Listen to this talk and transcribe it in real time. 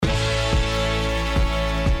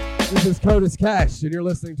This is Codus Cash, and you're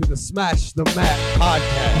listening to the Smash the Mat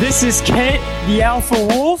podcast. This is Kent, the Alpha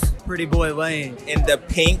Wolf. Pretty Boy Lane. And the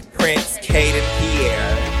Pink Prince, Caden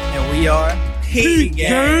Pierre. And we are Pink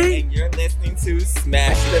Gang. And you're listening to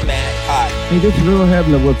Smash the Mat podcast. Hey, this is Real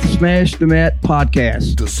Hebner with Smash the Mat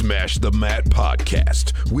podcast. The Smash the Mat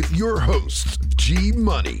podcast with your hosts, G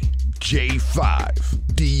Money, J5,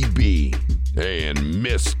 DB, and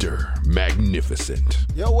Mr. Magnificent.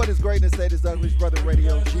 Yo, what is greatness? It is Douglas Brother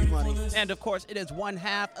Radio, G Money. And of course, it is one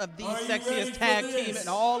half of the sexiest tag team in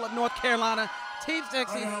all of North Carolina, Team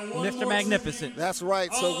Sexy, Mr. Magnificent. That's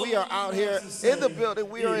right. So we are out here in the building.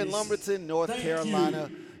 We are in Lumberton, North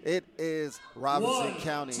Carolina. It is Robinson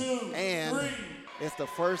County, and it's the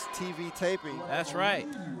first TV taping. That's right.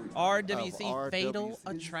 RWC Fatal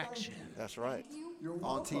Attraction. That's right.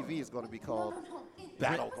 On TV, it's going to be called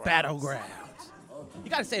Battlegrounds. Battlegrounds.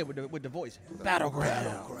 You got to say it with the voice.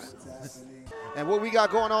 Battlegrounds. And what we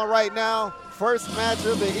got going on right now, first match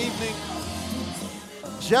of the evening,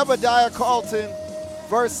 Jebediah Carlton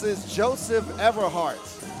versus Joseph Everhart.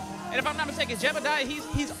 And if I'm not mistaken, Jebediah,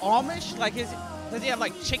 he's Amish. Like, does he have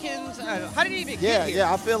like chickens? How did he even get here?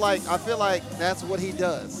 Yeah. I feel like that's what he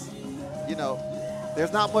does. You know,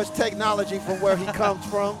 there's not much technology from where he comes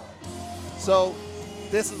from, so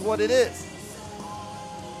this is what it is.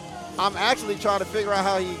 I'm actually trying to figure out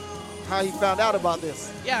how he found out about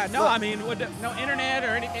this. Yeah, no, I mean, with no internet or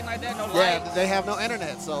anything like that, no lights. Yeah, they have no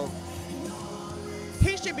internet, so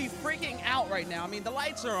he should be freaking out right now. I mean, the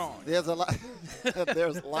lights are on. There's a lot.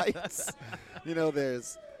 There's lights. You know,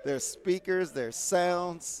 there's speakers. There's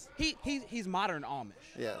sounds. He's modern Amish.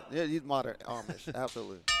 Yeah, he's modern Amish.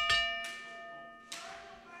 Absolutely.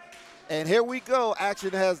 And here we go.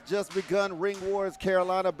 Action has just begun. Ring Wars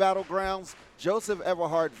Carolina Battlegrounds. Joseph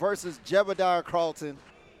Everhart versus Jebediah Carlton.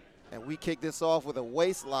 And we kick this off with a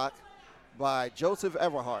waist lock by Joseph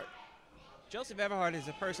Everhart. Joseph Everhart is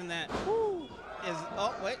a person that Nice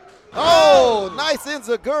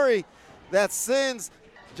enziguri that sends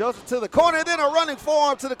Joseph to the corner. Then a running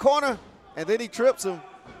forearm to the corner. And then he trips him.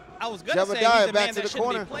 I was going to say he's a man that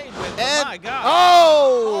shouldn't be played with, but my God.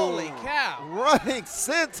 Holy cow. Running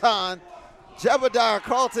senton. Jebediah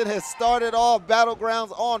Carlton has started off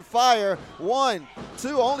Battlegrounds on fire. 1,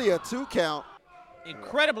 2, only a 2 count.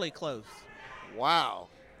 Incredibly close. Wow.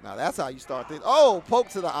 Now that's how you start things. Oh, poke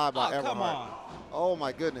to the eye by Everhart. Come on. Oh,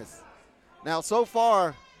 my goodness. Now, so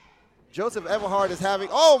far, Joseph Everhart is having,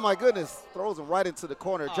 oh, my goodness, throws him right into the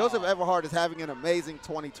corner. Joseph Everhart is having an amazing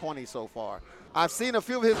 2020 so far. I've seen a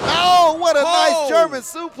few of his, what a nice German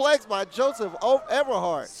suplex by Joseph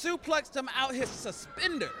Everhart. Suplexed him out his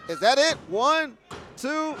suspender. Is that it? 1,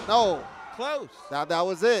 2, no. Close. That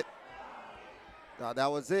was it. That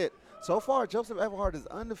was it. So far, Joseph Everhart is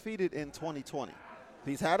undefeated in 2020.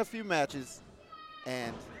 He's had a few matches,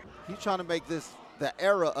 and he's trying to make this the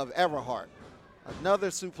era of Everhart. Another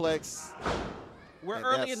suplex. We're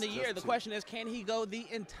early in the year. The question is, can he go the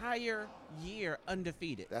entire year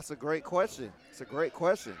undefeated? That's a great question. It's a great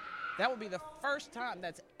question. That would be the first time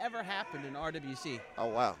that's ever happened in RWC. Oh,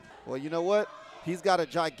 wow. Well, you know what? He's got a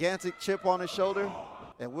gigantic chip on his shoulder,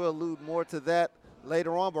 and we'll allude more to that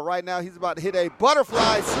later on. But right now, he's about to hit a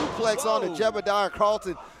butterfly suplex on the Jebediah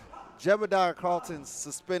Carlton. Jebediah Carlton's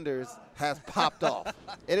suspenders has popped off.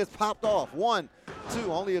 It has popped off. 1,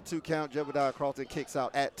 2, only a 2 count. Jebediah Carlton kicks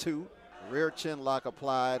out at 2. Rear chin lock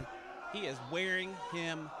applied. He is wearing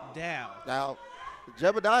him down. Now,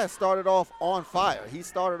 Jebediah started off on fire. He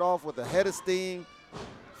started off with a head of steam,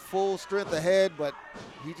 full strength ahead, but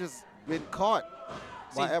he just been caught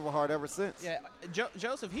by Everhart ever since. Yeah,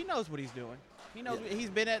 Joseph, he knows what he's doing. He knows he's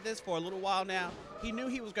been at this for a little while now. He knew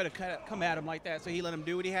he was going to come at him like that, so he let him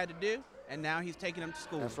do what he had to do, and now he's taking him to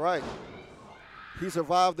school. That's right. He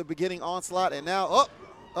survived the beginning onslaught, and now,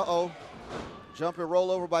 jumping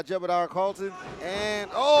rollover by Jebediah Carlton. And,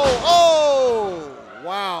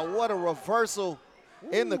 wow, what a reversal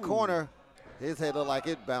in the corner. His head looked like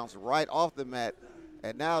it bounced right off the mat.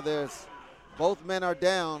 And now both men are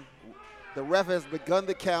down. The ref has begun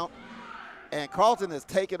the count. And Carlton has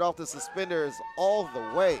taken off the suspenders all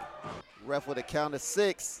the way. Ref with a count of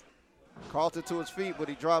 6. Carlton to his feet, but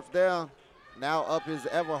he drops down. Now up is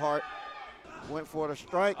Everhart. Went for the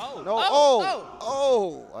strike.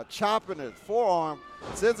 A chop in his forearm.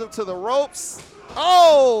 Sends him to the ropes.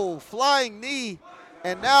 Flying knee.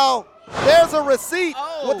 And now there's a receipt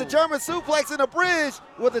with the German suplex in the bridge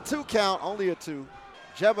with a 2 count, only a 2.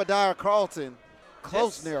 Jebediah Carlton,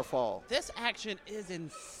 close near fall. This action is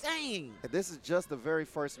insane. And this is just the very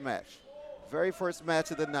first match. Very first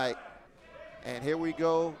match of the night. And here we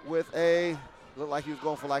go with looked like he was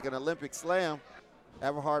going for like an Olympic slam.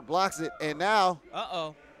 Everhart blocks it, and now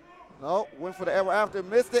No, went for the ever after,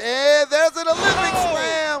 missed it, and there's an Olympic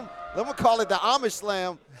slam. Let me call it the Amish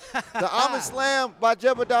slam. The Amish slam by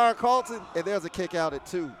Jebediah Carlton, and there's a kick out at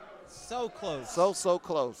 2. So close. So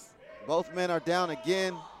close. Both men are down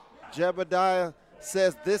again. Jebediah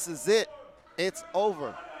says this is it. It's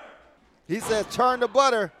over. He says churn the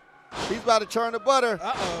butter. He's about to churn the butter.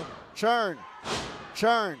 Uh-oh. Churn.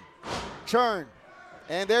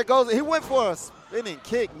 And there goes, he went for a spinning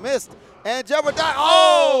kick, missed. And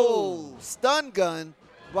Jebediah, stun gun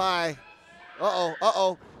by,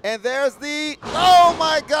 And there's the, oh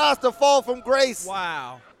my gosh, the fall from grace.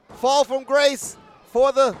 Wow. Fall from grace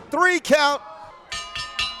for the 3 count.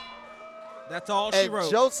 That's all she And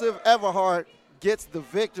wrote. Joseph Everhart gets the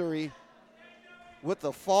victory with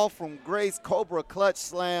the fall from grace Cobra Clutch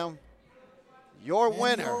Slam. Your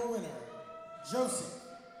winner. Joseph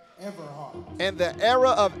Everhart. And the era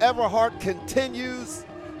of Everhart continues.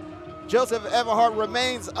 Joseph Everhart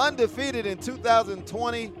remains undefeated in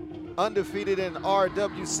 2020, undefeated in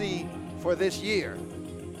RWC for this year.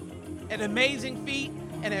 An amazing feat,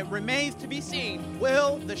 and it remains to be seen.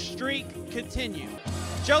 Will the streak continue?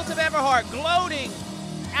 Joseph Everhart gloating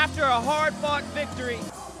after a hard-fought victory.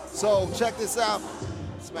 So check this out.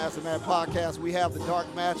 Smash the Mat podcast. We have the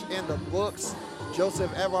dark match in the books.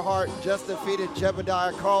 Joseph Everhart just defeated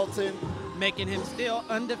Jebediah Carlton. Making him still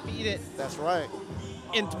undefeated That's right.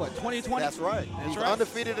 in what, 2020? That's right. He's right.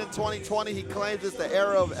 undefeated in 2020. He claims it's the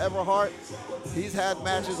era of Everhart. He's had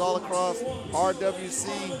matches all across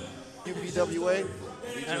RWC, UPWA.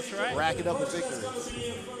 He's just racking up the victories.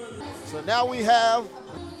 So now we have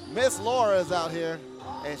Miss Laura is out here,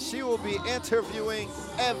 and she will be interviewing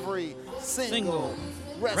every single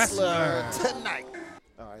wrestler tonight.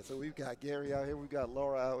 All right, so we've got Gary out here, we've got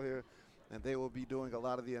Laura out here, and they will be doing a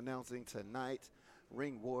lot of the announcing tonight.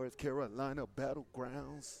 Ring Wars, Carolina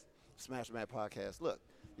Battlegrounds, Smash the Mat podcast. Look,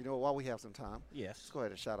 you know, while we have some time, let's go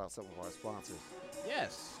ahead and shout out some of our sponsors.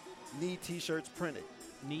 Yes. Need T-shirts printed.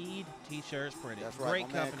 Need T-shirts printed. That's right. Great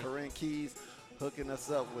My company. man Corinne Keys hooking us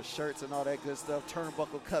up with shirts and all that good stuff.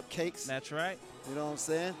 Turnbuckle cupcakes. That's right. You know what I'm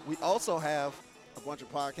saying? We also have a bunch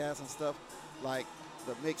of podcasts and stuff like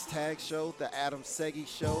the Mixed Tag Show, the Adam Segi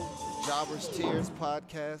Show, Jobbers Tears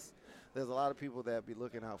podcast. There's a lot of people that be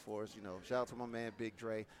looking out for us. You know, shout out to my man Big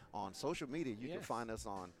Dre. On social media, you can find us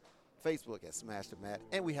on Facebook at Smash the Mat,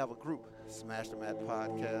 and we have a group, Smash the Mat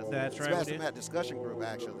Podcast. That's right. Smash the Mat discussion group,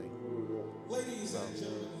 actually. Ladies and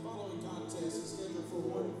gentlemen, the following contest is scheduled for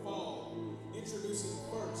one fall. Introducing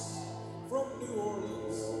first, from New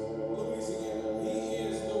Orleans, Louisiana, he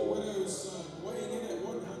is the widow's son, weighing in at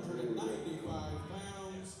 195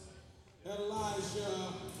 pounds,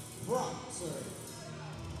 Elijah Proctor.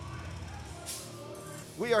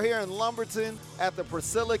 We are here in Lumberton at the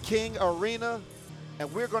Priscilla King Arena,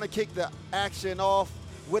 and we're going to kick the action off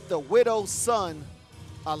with the widow's son,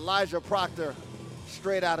 Elijah Proctor,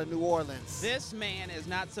 straight out of New Orleans. This man is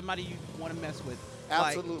not somebody you want to mess with.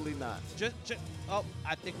 Absolutely not.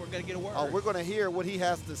 I think we're going to get a word. Oh, we're going to hear what he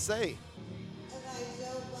has to say.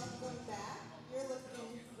 Elijah, welcome back. You're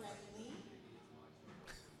looking friendly.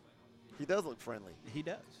 He does look friendly. He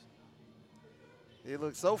does. He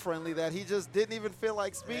looks so friendly that he just didn't even feel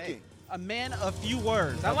like speaking. Hey, a man of few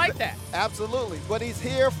words. I like that. Absolutely. But he's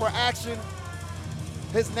here for action.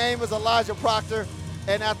 His name is Elijah Proctor.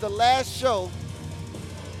 And at the last show,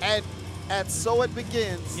 at So It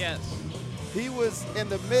Begins, he was in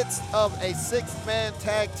the midst of a 6-man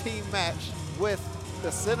tag team match with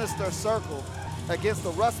the Sinister Circle against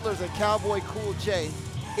the Rustlers and Cowboy Cool J.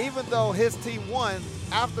 Even though his team won,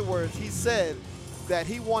 afterwards he said that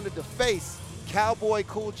he wanted to face Cowboy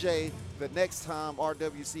Cool J the next time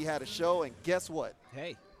RWC had a show, and guess what?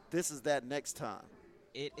 Hey. This is that next time.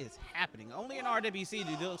 It is happening. Only in RWC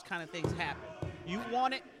do those kind of things happen. You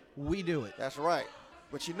want it, we do it. That's right.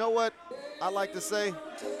 But you know what I like to say?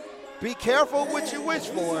 Be careful what you wish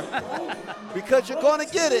for, because you're going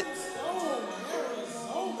to get it.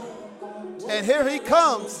 And here he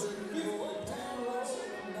comes.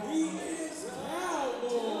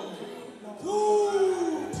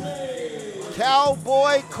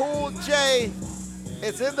 Cowboy Cool J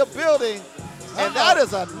is in the building, and that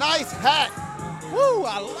is a nice hat. Woo,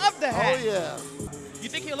 I love the hat. Oh, yeah. You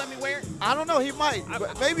think he'll let me wear it? I don't know, he might.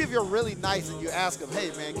 But maybe if you're really nice and you ask him,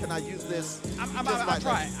 hey, man, can I use this? I'll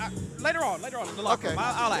try it. Later on in the locker room,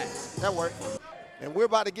 I'll ask. That works. And we're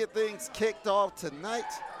about to get things kicked off tonight.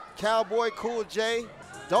 Cowboy Cool J,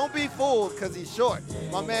 don't be fooled because he's short.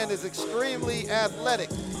 My man is extremely athletic.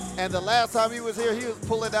 And the last time he was here, he was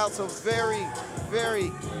pulling out some very,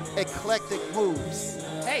 very eclectic moves.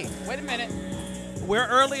 Hey, wait a minute. We're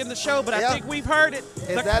early in the show, but Yeah. I think we've heard it. Is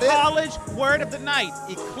The that it? college word of the night,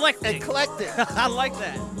 eclectic. Eclectic. I like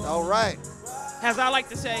that. All right. As I like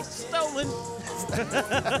to say, stolen.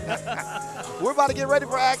 We're about to get ready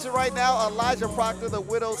for action right now. Elijah Proctor, the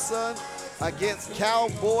widow's son, against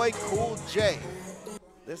Cowboy Cool J.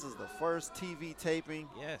 This is the first TV taping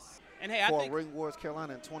Yes. And hey, I for think Ring Wars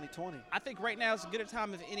Carolina in 2020. I think right now is as good a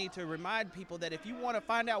time as any to remind people that if you want to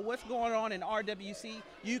find out what's going on in RWC,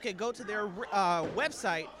 you can go to their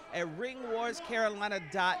website at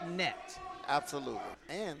ringwarscarolina.net. Absolutely.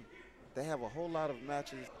 And they have a whole lot of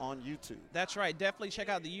matches on YouTube. That's right. Definitely check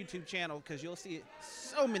out the YouTube channel because you'll see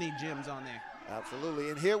so many gems on there. Absolutely.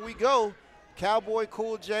 And here we go. Cowboy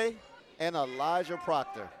Cool J and Elijah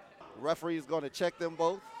Proctor. The referee is going to check them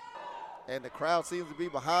both. And the crowd seems to be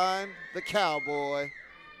behind the Cowboy.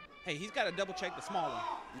 Hey, he's got to double check the small one.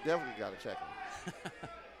 You definitely got to check him.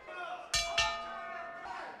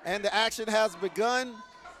 And the action has begun.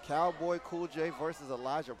 Cowboy Cool J versus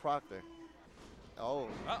Elijah Proctor. Oh.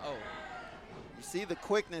 Uh-oh. You see the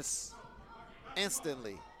quickness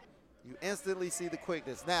instantly. You instantly see the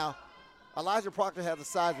quickness. Now, Elijah Proctor has a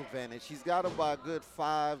size advantage. He's got him by a good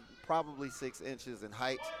 5, probably 6 inches in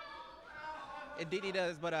height. Indeed he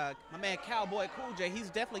does, but my man Cowboy Cool J, he's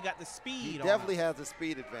definitely got the speed He on definitely him. has the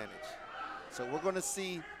speed advantage. So we're going to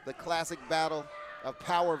see the classic battle of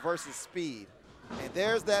power versus speed. And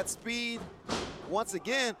there's that speed once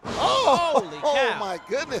again. Oh, Holy oh cow. my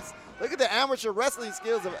goodness. Look at the amateur wrestling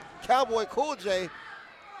skills of Cowboy Cool J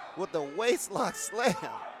with the waistlock slam.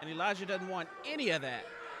 And Elijah doesn't want any of that.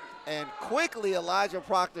 And quickly Elijah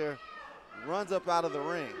Proctor runs up out of the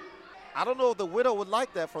ring. I don't know if the widow would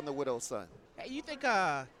like that from the widow's son. Hey, you think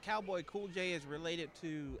Cowboy Cool J is related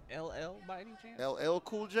to LL by any chance? LL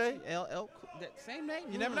Cool J? LL, that same name?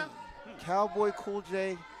 You never know. Cowboy Cool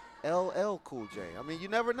J, LL Cool J. I mean, you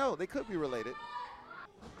never know. They could be related.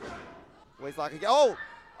 Waistlock again. Oh!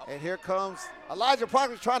 And here comes Elijah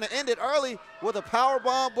Proctor trying to end it early with a power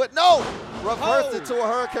bomb, but no! Reversed it to a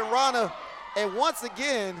Hurricane Rana. And once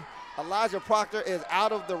again, Elijah Proctor is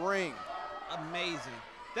out of the ring. Amazing.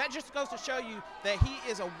 That just goes to show you that he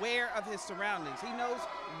is aware of his surroundings. He knows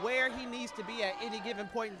where he needs to be at any given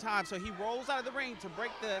point in time. So he rolls out of the ring to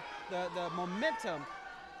break the momentum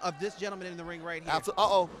of this gentleman in the ring right here.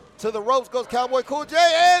 Uh-oh. To the ropes goes Cowboy Cool J,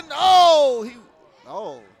 and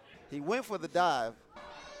he went for the dive,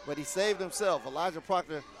 but he saved himself. Elijah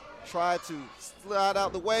Proctor tried to slide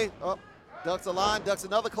out the way. Oh, ducks a line, ducks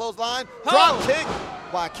another clothesline. Drop kick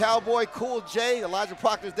by Cowboy Cool J. Elijah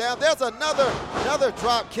Proctor's down. There's another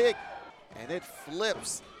drop kick, and it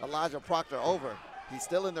flips Elijah Proctor over. He's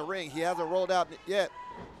still in the ring. He hasn't rolled out yet.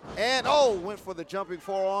 And, went for the jumping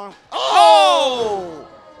forearm. Oh!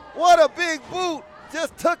 What a big boot.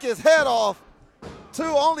 Just took his head off.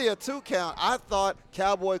 Only a 2 count. I thought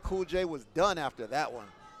Cowboy Cool J was done after that one.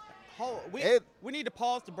 We need to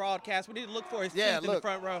pause the broadcast. We need to look for his teeth in the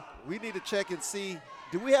front row. We need to check and see.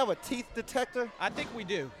 Do we have a teeth detector? I think we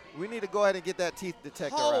do. We need to go ahead and get that teeth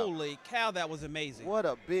detector out. Holy cow, that was amazing. What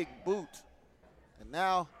a big boot. And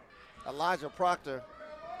now Elijah Proctor,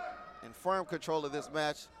 in firm control of this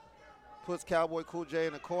match, puts Cowboy Cool J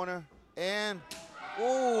in the corner. And,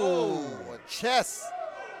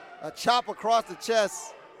 a chop across the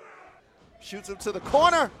chest. Shoots him to the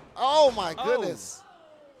corner. Oh, my goodness.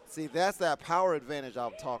 See, that's that power advantage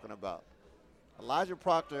I'm talking about. Elijah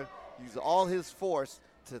Proctor used all his force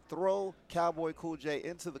to throw Cowboy Cool J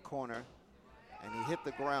into the corner, and he hit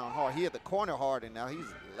the ground hard. He hit the corner hard, and now he's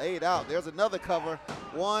laid out. There's another cover.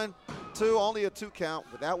 1, 2, only a 2 count,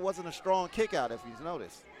 but that wasn't a strong kick out if you've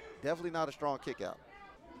noticed. Definitely not a strong kick out.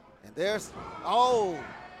 And there's,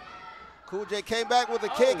 Cool J came back with a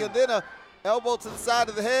kick, and then a elbow to the side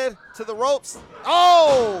of the head, to the ropes.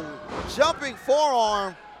 Jumping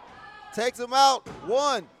forearm. Takes him out.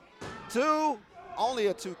 1, 2, only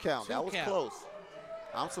a 2 count. That was close.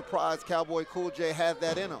 I'm surprised Cowboy Cool J had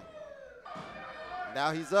that in him.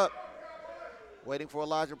 Now he's up, waiting for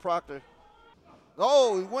Elijah Proctor.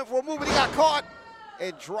 He went for a move, but he got caught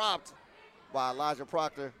and dropped by Elijah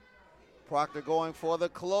Proctor. Proctor going for the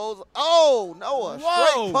close.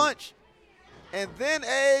 Straight punch. And then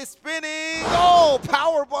a spinning,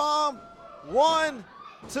 power bomb. 1,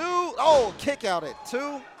 2, kick out at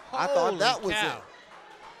 2. I thought that was it.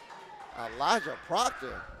 Elijah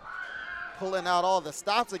Proctor pulling out all the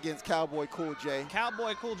stops against Cowboy Cool J.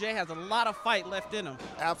 Cowboy Cool J has a lot of fight left in him.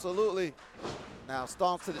 Absolutely. Now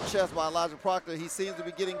stomps to the chest by Elijah Proctor. He seems to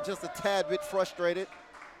be getting just a tad bit frustrated.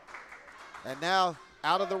 And now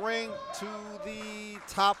out of the ring to the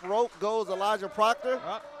top rope goes Elijah Proctor.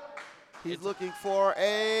 He's looking for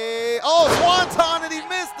a swanton, and he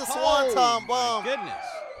missed the swanton bomb. Goodness.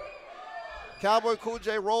 Cowboy Cool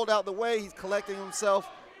J rolled out the way. He's collecting himself.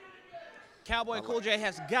 Cowboy Cool J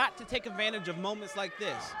has got to take advantage of moments like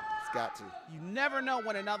this. He's got to. You never know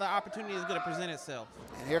when another opportunity is going to present itself.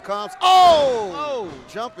 And here comes,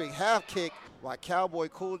 jumping half kick by Cowboy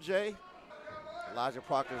Cool J. Elijah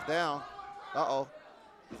Proctor's down.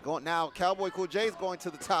 He's going now. Cowboy Cool J is going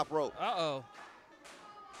to the top rope.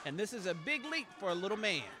 And this is a big leap for a little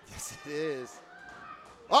man. Yes, it is.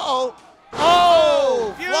 Flying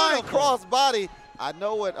cross body. I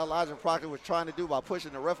know what Elijah Proctor was trying to do by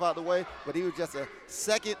pushing the ref out of the way, but he was just a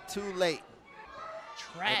second too late.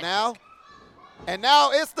 Tragic. And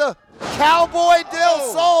now it's the Cowboy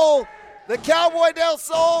Del Sol. The Cowboy Del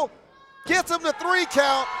Sol gets him the 3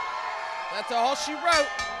 count. That's all she wrote.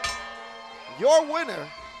 Your winner.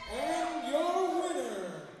 And your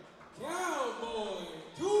winner, Cowboy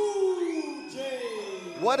Cool J.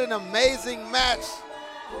 What an amazing match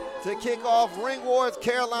to kick off Ring Wars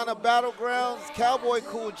Carolina Battlegrounds. Cowboy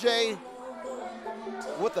Cool J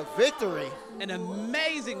with a victory. An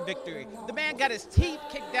amazing victory. The man got his teeth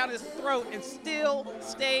kicked down his throat and still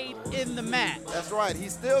stayed in the match. That's right. He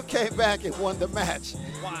still came back and won the match.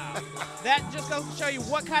 Wow. That just goes to show you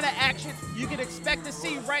what kind of action you can expect to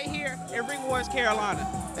see right here in Ring Wars Carolina.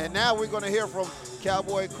 And now we're going to hear from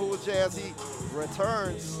Cowboy Cool J as he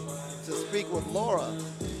returns to speak with Laura.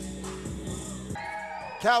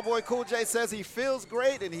 Cowboy Cool J says he feels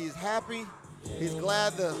great and he's happy. He's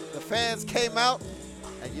glad the fans came out.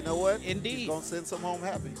 And you know what? Indeed. He's going to send some home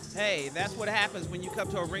happy. Hey, that's what happens when you come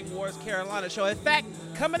to a Ring Wars Carolina show. In fact,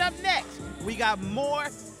 coming up next, we got more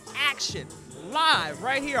action live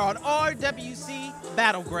right here on RWC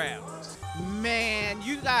Battlegrounds. Man,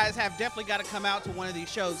 you guys have definitely got to come out to one of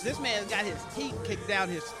these shows. This man's got his teeth kicked down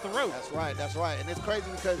his throat. That's right. And it's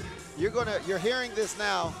crazy because you're hearing this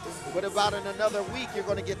now, but about in another week you're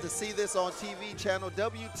gonna get to see this on TV channel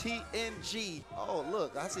WTNG. Oh,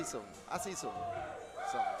 look, I see some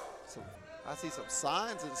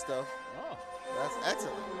signs and stuff. Oh, that's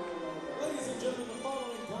excellent. Ladies and gentlemen, the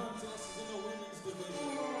following contest is in the women's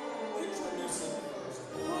division. Introducing first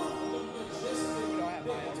from the Majestic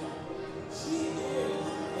Big. She is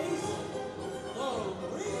Hazel, the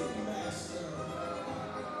Ringmaster.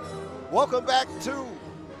 Welcome back to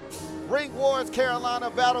Ring Wars Carolina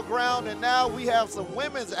Battleground, and now we have some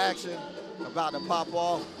women's action about to pop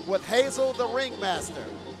off with Hazel the Ringmaster.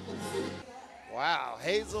 Wow,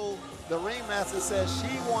 Hazel the Ringmaster says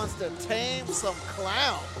she wants to tame some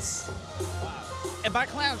clowns. and by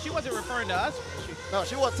clowns, she wasn't referring to us. No,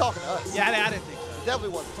 she wasn't talking to us. Yeah, I didn't think so. She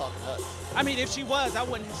definitely wasn't talking to us. I mean, if she was, I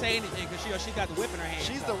wouldn't say anything because she got the whip in her hand.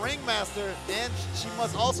 She's the ringmaster, and she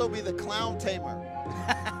must also be the clown tamer.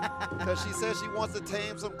 Because she says she wants to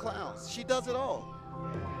tame some clowns. She does it all.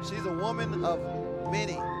 She's a woman of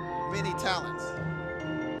many, many talents.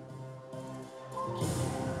 And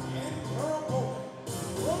her opponent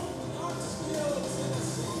from Knoxville,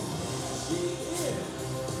 Tennessee, she is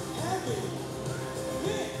Abby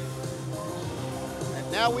Vick.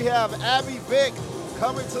 And now we have Abby Vick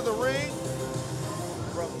coming to the ring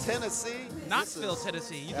from Tennessee. Knoxville,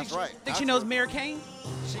 Tennessee. You That's think right. Think she knows Mayor Kane?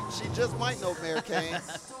 She just might know Mayor Kane.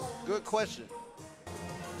 Good question.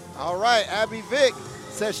 All right, Abby Vick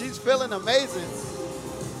says she's feeling amazing.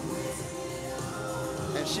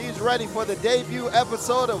 And she's ready for the debut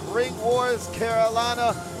episode of Ring Wars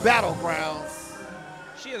Carolina Battlegrounds.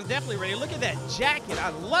 She is definitely ready. Look at that jacket. I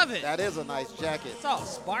love it. That is a nice jacket. It's all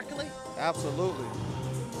sparkly. Absolutely.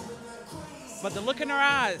 But the look in her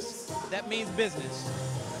eyes, that means business.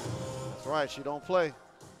 That's right, she don't play.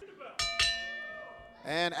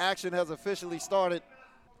 And action has officially started.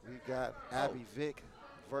 We've got Abby Vick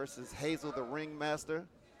versus Hazel the Ringmaster.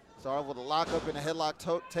 Started with a lockup and a headlock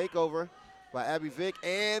takeover by Abby Vick.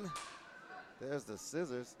 And there's the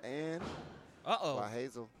scissors. And by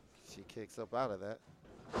Hazel. She kicks up out of that.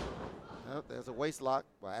 Oh, there's a waist lock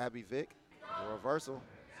by Abby Vick. A reversal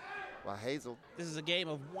by Hazel. This is a game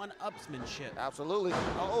of one-upsmanship. Absolutely.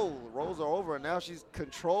 Oh, rolls are over, and now she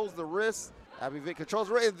controls the wrist. Abby Vick controls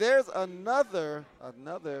the wrist. And there's another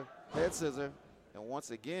head scissor. And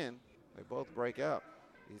once again, they both break out.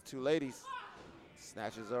 These two ladies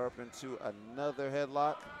snatches her up into another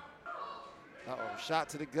headlock. Shot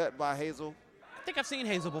to the gut by Hazel. I think I've seen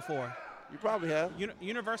Hazel before. You probably have.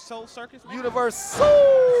 Universe Soul Circus? Maybe? Universe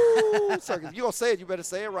Soul Circus. You gonna say it, you better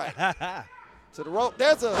say it right. To the rope.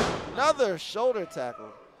 There's another shoulder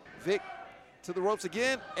tackle. Vick to the ropes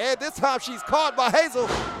again. And this time she's caught by Hazel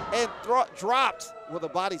and dropped with a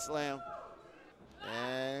body slam.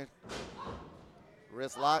 And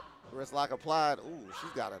wrist lock Wrist lock applied. Ooh,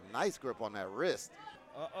 she's got a nice grip on that wrist.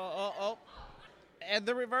 And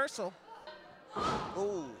the reversal.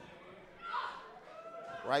 Ooh.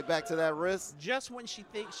 Right back to that wrist. Just when she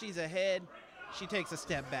thinks she's ahead, she takes a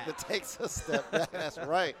step back. It takes a step back. That's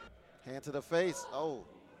right. Hand to the face. Oh.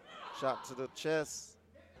 Shot to the chest.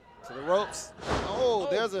 To the ropes. Oh,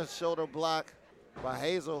 there's a shoulder block by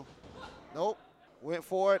Hazel. Nope. Went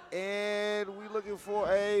for it, and we looking for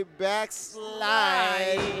a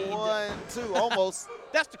backslide. 1, 2, almost.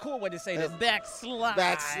 That's the cool way to say that. Backslide.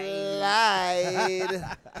 Backslide.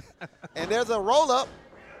 And there's a roll-up.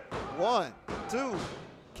 1, 2.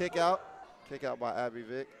 Kick out. Kick out by Abby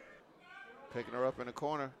Vick. Picking her up in the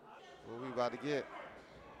corner. What we about to get?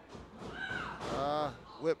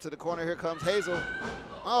 Whip to the corner. Here comes Hazel.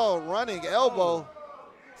 Oh, running elbow.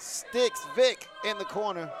 Sticks Vick in the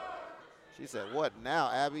corner. She said, what now,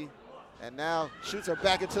 Abby? And now shoots her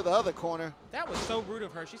back into the other corner. That was so rude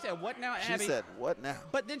of her. She said, what now, Abby? She said, what now?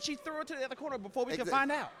 But then she threw it to the other corner before we could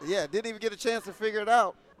find out. Yeah, didn't even get a chance to figure it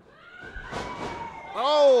out.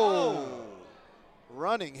 Oh!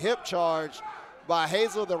 Running hip charge by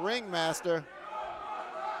Hazel, the ringmaster.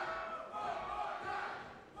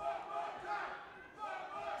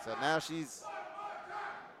 So now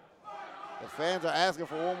the fans are asking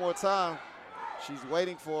for one more time. She's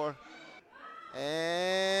waiting for,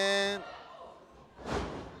 and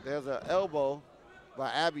there's an elbow by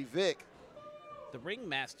Abby Vick. The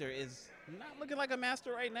ringmaster is not looking like a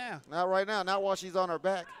master right now. Not right now, not while she's on her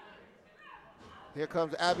back. Here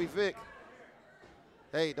comes Abby Vick.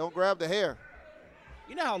 Hey, don't grab the hair.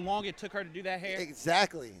 You know how long it took her to do that hair?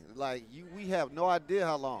 Exactly. Like, we have no idea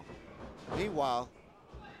how long. Meanwhile,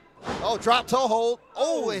 oh, drop toe hold.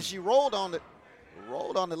 Oh, and she rolled on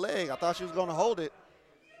the leg. I thought she was going to hold it.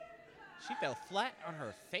 She fell flat on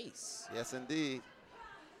her face. Yes, indeed.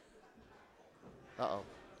 Uh-oh.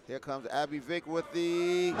 Here comes Abby Vick with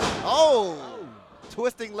the,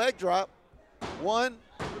 twisting leg drop. 1,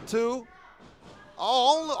 2.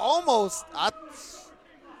 Oh, almost.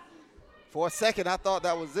 For a second, I thought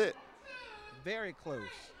that was it. Very close.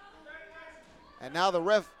 And now the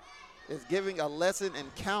ref is giving a lesson in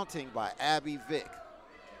counting by Abby Vick.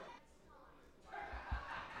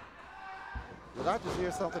 Did I just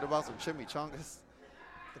hear something about some chimichangas?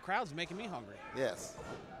 The crowd's making me hungry. Yes.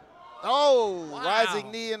 Oh, wow.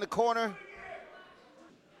 Rising knee in the corner.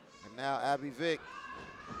 And now Abby Vick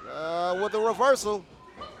with a reversal.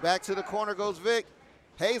 Back to the corner goes Vick.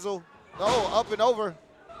 Hazel, up and over.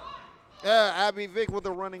 Abby Vick with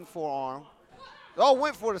a running forearm. Oh,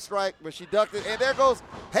 went for the strike, but she ducked it. And there goes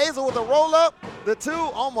Hazel with a roll-up. The 2,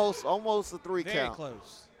 almost a 3 count. Very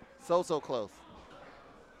close. So close.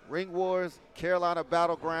 Ring Wars, Carolina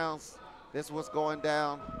Battlegrounds. This is what's going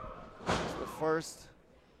down. It's the first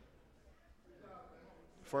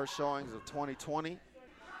showings of 2020.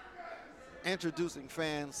 Introducing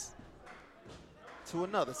fans to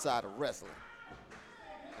another side of wrestling.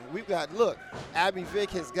 And we've got, look, Abby Vick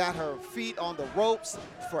has got her feet on the ropes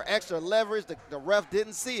for extra leverage. The ref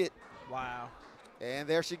didn't see it. Wow. And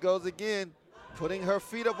there she goes again, putting her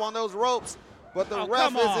feet up on those ropes. But the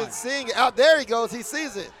ref come on. isn't seeing it. Out there he goes. He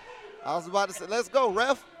sees it. I was about to say, let's go,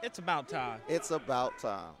 ref. It's about time. It's about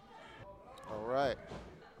time. All right.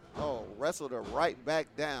 Oh, wrestled her right back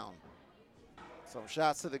down. Some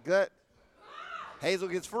shots to the gut. Hazel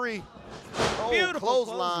gets free. Oh, beautiful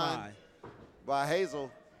clothesline by Hazel.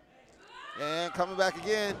 And coming back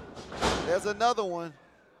again, there's another one.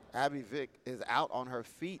 Abby Vick is out on her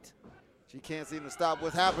feet. She can't seem to stop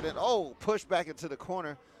what's happening. Oh, push back into the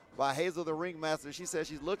corner by Hazel, the ringmaster. She says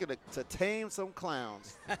she's looking to tame some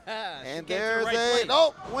clowns. And there's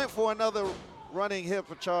went for another running hip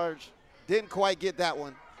charge. Didn't quite get that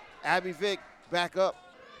one. Abby Vick back up.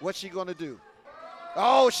 What's she going to do?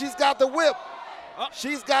 Oh, she's got the whip.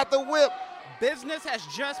 She's got the whip. Business has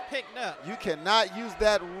just picked up. You cannot use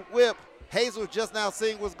that whip. Hazel just now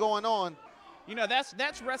seeing what's going on. You know,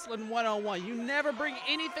 that's wrestling 101. You never bring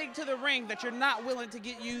anything to the ring that you're not willing to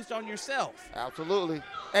get used on yourself. Absolutely.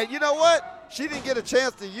 And you know what? She didn't get a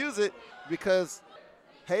chance to use it because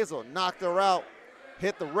Hazel knocked her out,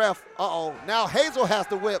 hit the ref. Uh-oh. Now Hazel has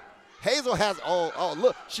the whip. Hazel has,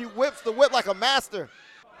 look. She whips the whip like a master.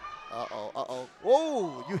 Uh-oh.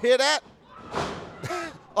 Oh, you hear that?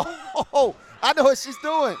 Oh, I know what she's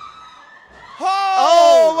doing.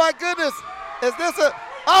 Oh, my goodness. Is this a,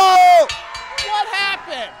 what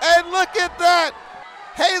happened? And look at that.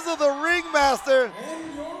 Hazel, the ringmaster,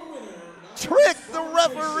 tricked the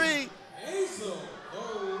referee. Hazel,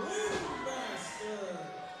 the ringmaster.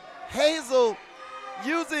 Hazel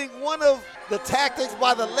using one of the tactics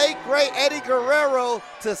by the late, great Eddie Guerrero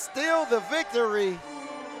to steal the victory.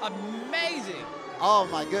 Amazing. Oh,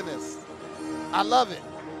 my goodness. I love it.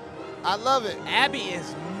 I love it. Abby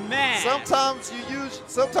is mad. Sometimes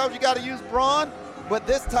you got to use brawn, but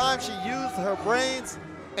this time she used her brains,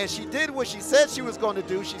 and she did what she said she was going to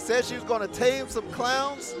do. She said she was going to tame some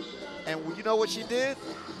clowns, and you know what she did?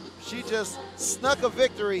 She just snuck a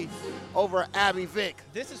victory over Abby Vick.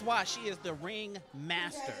 This is why she is the ring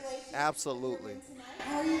master. Absolutely.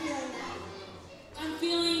 How are you feeling now? I'm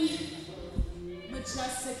feeling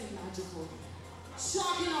majestic and magical.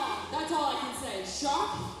 Shock and awe. That's all I can say.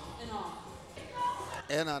 Shock and awe.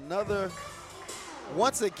 And another,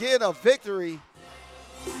 once again, a victory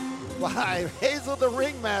by Hazel the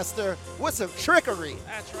Ringmaster with some trickery.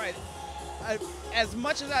 That's right. As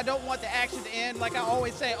much as I don't want the action to end, like I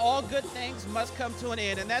always say, all good things must come to an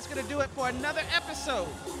end. And that's going to do it for another episode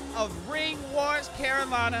of Ring Wars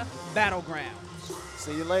Carolina Battlegrounds.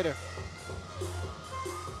 See you later.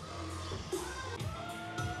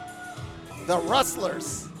 The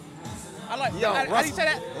Rustlers. I like. Yo, how do you say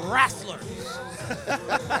that? Rustlers.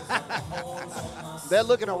 They're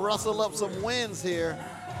looking to rustle up some wins here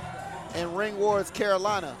in Ring Wars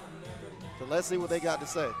Carolina. So let's see what they got to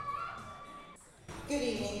say. Good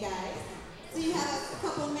evening, guys. So you have a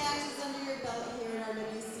couple matches under your belt here in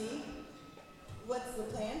RWC. What's the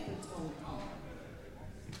plan for 2020?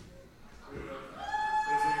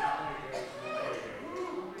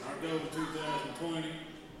 Our goal for 2020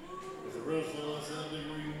 is to wrestle us up in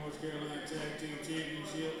Ring Wars Carolina Tag Team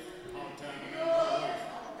Championships all the time and always.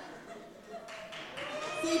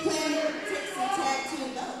 So you plan to take some tag team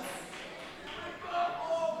belts?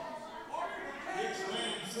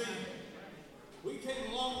 Expand and see. We came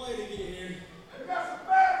a long way to get here. We got some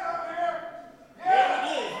fans up here. Yeah, we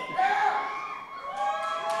do.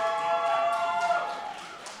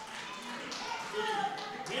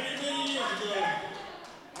 Many, many years ago,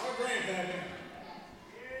 our grandfather,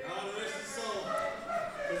 God rest his soul,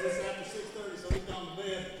 because it's after 6:30, so he's gone to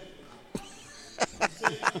bed.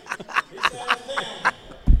 He sat us down,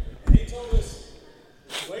 and he told us,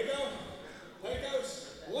 Waco, Pecos,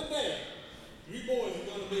 one day, you boys are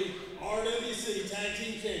going to be RWC Tag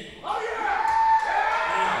Team Champions. Oh, yeah!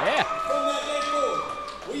 And from that day forward,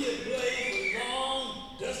 we have blazed a long,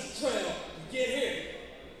 dusty trail to get here.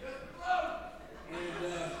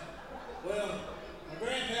 And, well, my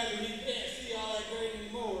grandfather, he can't see all that great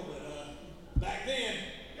anymore, but back then,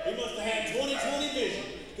 he must have had 20/20 vision,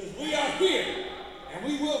 because we are here, and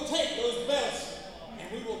we will take those belts, and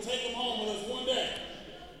we will take them home with us one day.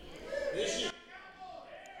 This year.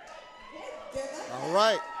 All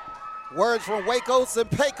right. Words from Wacos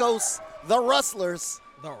and Pecos, the Rustlers.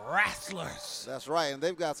 The Rustlers. That's right, and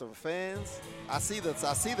they've got some fans. I see the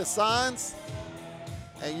signs,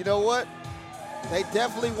 and you know what? They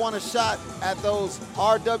definitely want a shot at those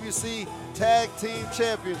RWC Tag Team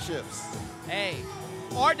Championships. Hey,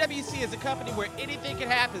 RWC is a company where anything can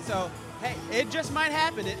happen. So, hey, it just might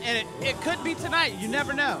happen, and it could be tonight. You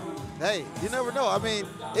never know. Hey, you never know. I mean,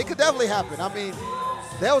 it could definitely happen. I mean,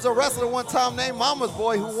 there was a wrestler one time named Mama's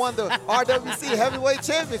Boy who won the RWC Heavyweight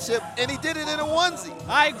Championship, and he did it in a onesie.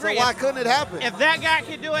 I agree. So why couldn't it happen? If that guy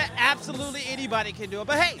can do it, absolutely anybody can do it.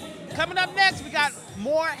 But hey, coming up next, we got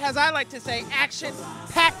more, as I like to say,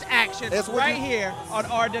 action-packed action right here on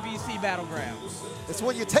RWC Battlegrounds. It's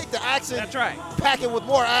when you take the action, that's right, pack it with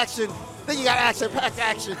more action, then you got action-packed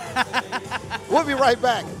action. We'll be right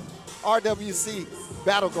back. RWC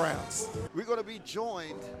Battlegrounds. We're going to be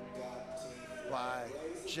joined by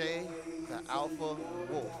Jay the Alpha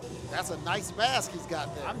Wolf. That's a nice mask he's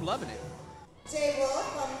got there. I'm loving it. Jay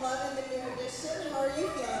Wolf, I'm loving the new edition. How are you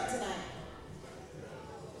feeling tonight?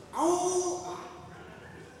 Oh!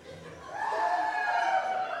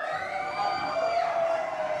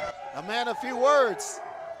 A man of few words.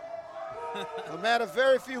 A man of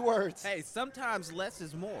very few words. Hey, sometimes less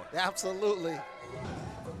is more. Absolutely.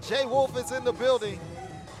 Jay Wolf is in the building.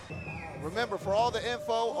 Remember, for all the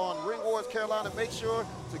info on Ring Wars Carolina, make sure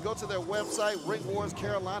to go to their website,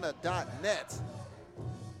 ringwarscarolina.net.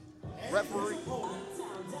 Referee.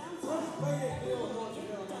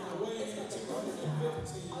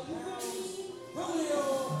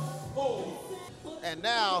 And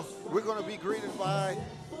now we're going to be greeted by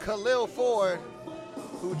Khalil Ford,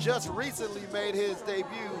 who just recently made his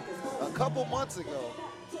debut a couple months ago.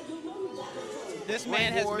 This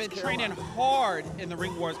man has been training hard in the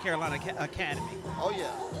Ring Wars Carolina Academy. Oh,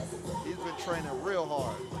 yeah. He's been training real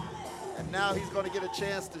hard. And now he's going to get a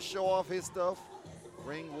chance to show off his stuff.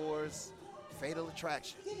 Ring Wars Fatal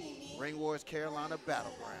Attraction. Ring Wars Carolina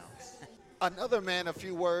Battlegrounds. Another man, a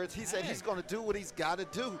few words. He said he's going to do what he's got to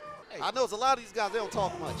do. I know it's a lot of these guys, they don't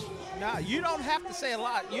talk much. No, you don't have to say a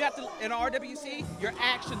lot. You have to, in RWC, your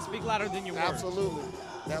actions speak louder than your words. Absolutely.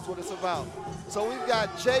 That's what it's about. So we've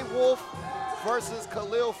got Jay Wolf versus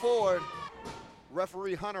Khalil Ford.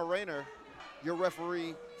 Referee Hunter Rayner, your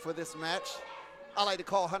referee for this match. I like to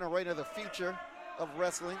call Hunter Rayner the future of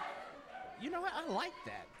wrestling. You know what? I like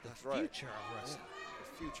that. That's right. Future of wrestling. Yeah,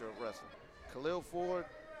 the future of wrestling. Khalil Ford.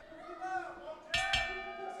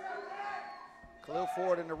 Khalil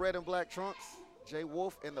Ford in the red and black trunks. Jay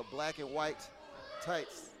Wolf in the black and white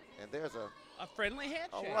tights. And there's a friendly handshake.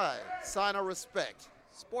 All right. Sign of respect.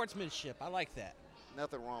 Sportsmanship. I like that.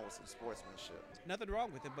 Nothing wrong with some sportsmanship. Nothing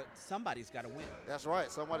wrong with it, but somebody's got to win. That's right.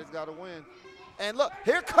 Somebody's got to win. And look,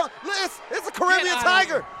 here comes, it's a Caribbean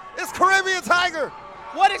Tiger. It's Caribbean Tiger.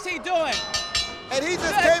 What is he doing? And he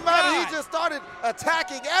just came out and he just started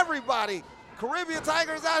attacking everybody. Caribbean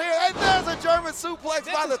Tiger is out here, and there's a German suplex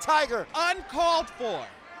by the Tiger. Uncalled for.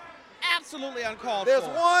 Absolutely uncalled for. There's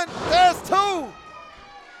one, there's two.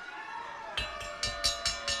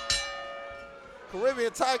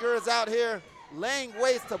 Caribbean Tiger is out here laying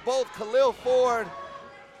waste to both Khalil Ford.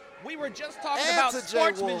 We were just talking about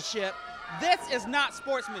sportsmanship. This is not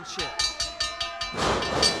sportsmanship.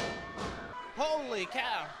 Holy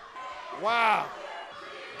cow. Wow.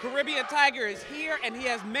 Caribbean Tiger is here, and he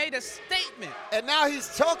has made a statement. And now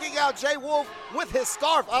he's choking out Jay Wolf with his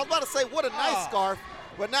scarf. I was about to say, what a nice scarf,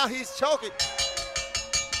 but now he's choking.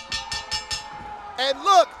 And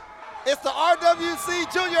look, it's the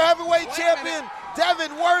RWC Junior Heavyweight Champion,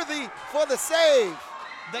 Devin Worthy, for the save.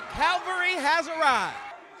 The cavalry has arrived.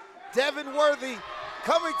 Devin Worthy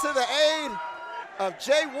coming to the aid of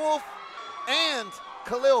Jay Wolf and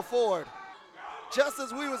Khalil Ford. Just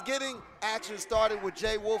as we was getting action started with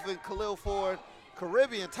Jay Wolf and Khalil Ford,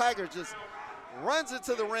 Caribbean Tiger just runs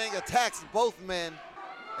into the ring, attacks both men,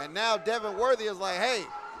 and now Devin Worthy is like, hey,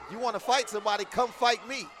 you want to fight somebody, come fight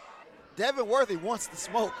me. Devin Worthy wants the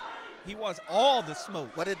smoke. He wants all the smoke.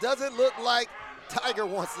 But it doesn't look like Tiger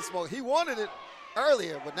wants the smoke. He wanted it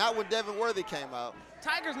earlier, but not when Devin Worthy came out.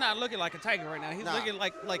 Tiger's not looking like a tiger right now. He's looking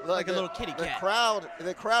like a little kitty cat.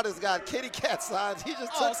 The crowd has got kitty cat signs. He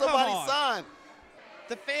just took somebody's sign.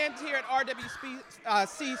 The fans here at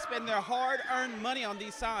RWC spend their hard-earned money on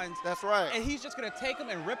these signs. That's right. And he's just going to take them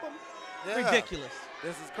and rip them? Yeah. Ridiculous.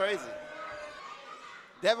 This is crazy.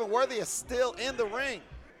 Devin Worthy is still in the ring.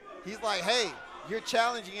 He's like, hey, you're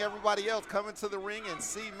challenging everybody else. Come into the ring and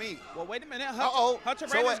see me. Well, wait a minute. Hunter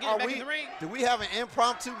Rayner's getting back in the ring. Do we have an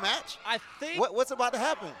impromptu match? I think. What's about to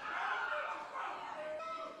happen?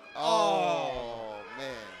 Oh,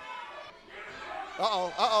 man.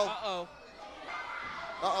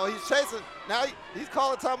 He's chasing. Now he's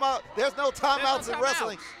calling timeout. There's no timeouts in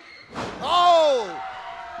wrestling. Oh!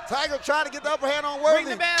 Tiger trying to get the upper hand on Worthy. Ring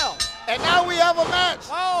the bell. And now we have a match.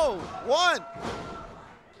 Oh! One.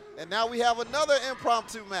 And now we have another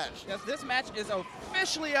impromptu match. Yes, this match is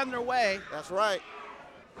officially underway. That's right.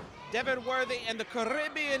 Devin Worthy and the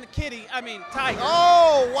Caribbean Tiger.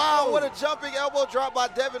 Oh, wow, what a jumping elbow drop by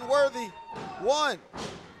Devin Worthy. One.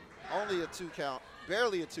 Only a 2 count,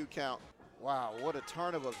 barely a 2 count. Wow, what a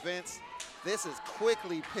turn of events. This is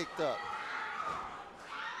quickly picked up.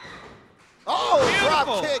 Oh,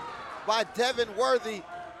 drop kick by Devin Worthy.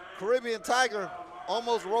 Caribbean Tiger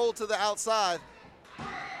almost rolled to the outside.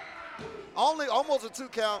 Almost a 2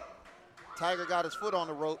 count. Tiger got his foot on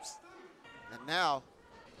the ropes.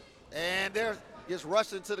 And there gets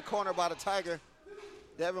rushed into the corner by the Tiger.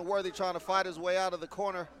 Devin Worthy trying to fight his way out of the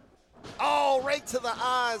corner. Oh, right to the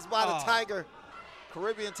eyes by the Tiger.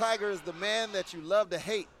 Caribbean Tiger is the man that you love to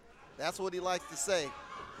hate. That's what he likes to say.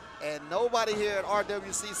 And nobody here at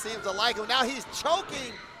RWC seems to like him. Now he's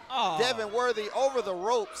choking Devin Worthy over the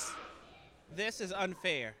ropes. This is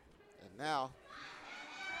unfair. And now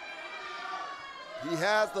he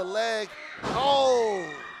has the leg. Oh,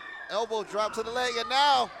 elbow drop to the leg. And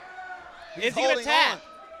now he's holding on.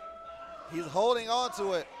 He's holding on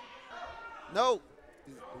to it. No.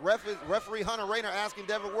 Referee Hunter Rayner asking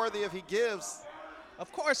Devin Worthy if he gives.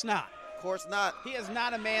 Of course not. Of course not. He is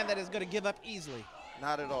not a man that is going to give up easily.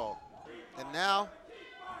 Not at all. And now,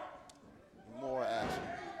 more action.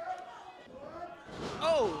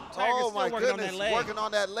 Oh, Tiger's still working on that leg. Working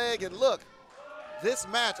on that leg. And look, this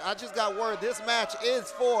match, I just got word, this match is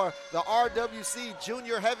for the RWC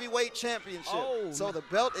Junior Heavyweight Championship. So the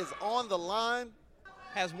belt is on the line.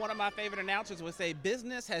 As one of my favorite announcers would say,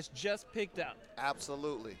 business has just picked up.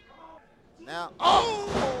 Absolutely. Now, oh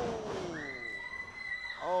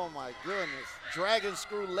my goodness. Dragon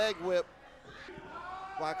screw leg whip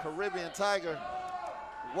by Caribbean Tiger.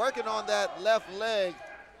 Working on that left leg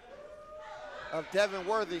of Devin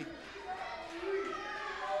Worthy.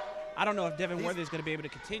 I don't know if Devin Worthy is going to be able to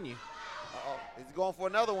continue. Uh-oh. He's going for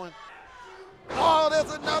another one. Oh,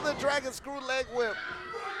 there's another dragon screw leg whip.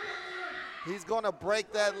 He's going to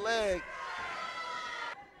break that leg.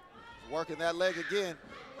 Working that leg again.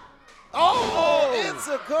 Oh,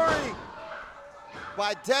 enziguri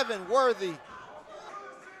by Devin Worthy.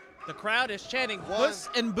 The crowd is chanting Puss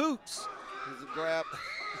in Boots. He's a grab.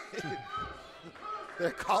 They're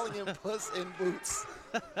calling him Puss in Boots.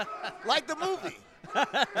 Like the movie.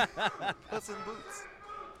 Puss in Boots.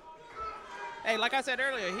 Hey, like I said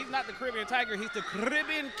earlier, he's not the Caribbean Tiger. He's the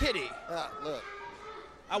Caribbean Kitty. Look.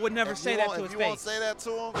 I would never say that to his face. If you won't say that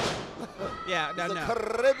to him, yeah, no, he's no. the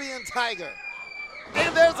Caribbean Tiger.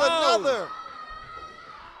 And there's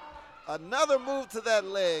another move to that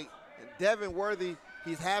leg. And Devin Worthy,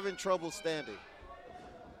 he's having trouble standing.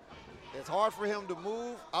 It's hard for him to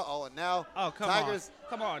move. And now Tiger's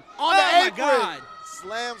come on. On the apron. My God.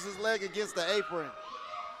 Slams his leg against the apron.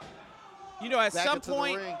 You know, at some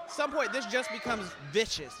point, this just becomes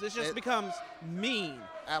vicious. This just becomes mean.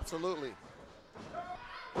 Absolutely.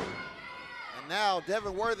 And now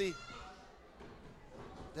Devin Worthy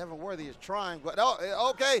is trying, but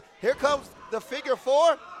okay, here comes the figure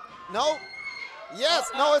four. No. Yes,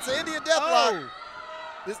 no, it's an Indian Deathlock.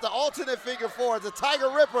 It's the alternate figure four. It's a Tiger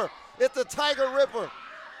Ripper. It's the Tiger Ripper.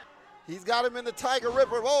 He's got him in the Tiger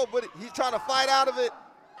Ripper. Oh, but he's trying to fight out of it.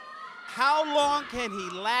 How long can he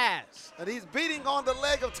last? And he's beating on the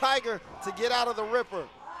leg of Tiger to get out of the Ripper.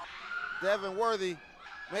 Devin Worthy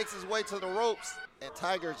makes his way to the ropes, and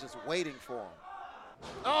Tiger is just waiting for him.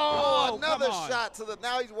 Oh, another shot to the,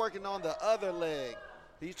 now he's working on the other leg.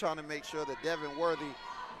 He's trying to make sure that Devin Worthy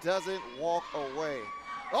doesn't walk away.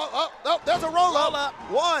 Oh, there's a roll-up.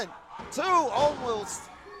 1, 2, almost.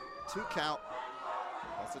 2 count.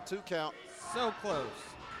 That's a 2 count. So close.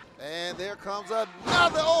 And there comes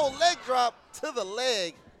another leg drop to the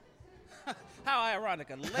leg. How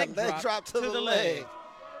ironic, a leg drop to the leg.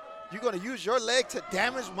 You gonna use your leg to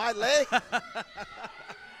damage my leg?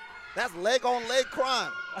 That's leg-on-leg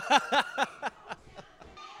crime.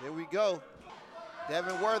 Here we go.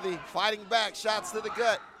 Devin Worthy fighting back, shots to the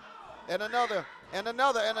gut. And another, and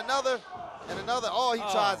another, and another, and another. Oh, he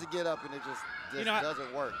tries to get up, and it just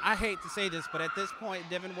doesn't work. I hate to say this, but at this point,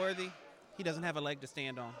 Devin Worthy, he doesn't have a leg to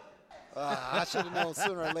stand on. I should have known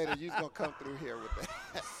sooner or later you was going to come through here with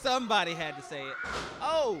that. Somebody had to say it.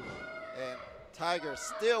 Oh! And Tiger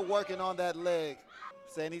still working on that leg,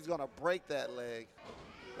 saying he's going to break that leg.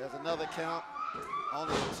 There's another count,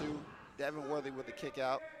 only 2. Devin Worthy with the kick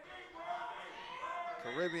out.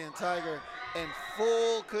 Caribbean Tiger in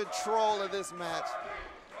full control of this match.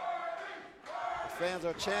 The fans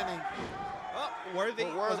are chanting. Worthy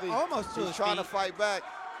was almost to his feet. He's trying to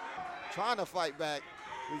fight back.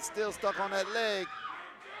 He's still stuck on that leg.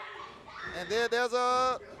 And there's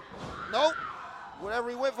a, nope. Whatever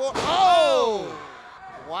he went for. Oh!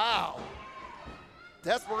 Wow.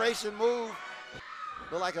 Desperation move.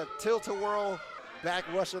 Look like a tilt-a-whirl back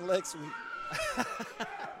Russian leg sweep.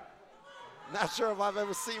 Not sure if I've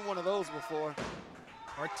ever seen one of those before.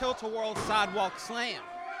 Or tilt-a-whirl sidewalk slam.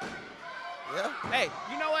 Yeah. Hey,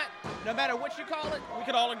 you know what? No matter what you call it, we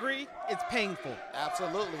could all agree it's painful.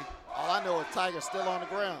 Absolutely. All I know is Tiger's still on the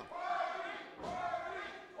ground.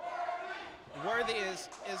 Worthy is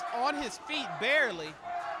on his feet barely.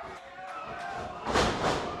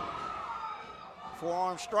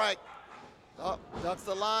 Forearm strike. Up, ducks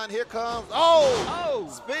the line. Here comes. Oh!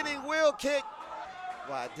 Spinning wheel kick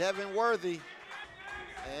by Devin Worthy.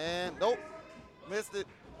 And nope, missed it.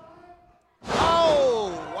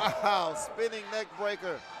 Oh, wow, spinning neck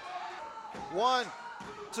breaker. 1,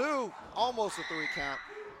 2, almost a 3 count.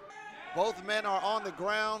 Both men are on the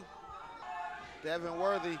ground. Devin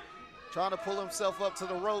Worthy trying to pull himself up to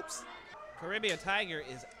the ropes. Caribbean Tiger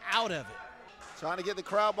is out of it. Trying to get the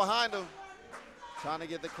crowd behind him.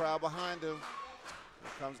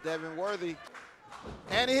 Here comes Devin Worthy.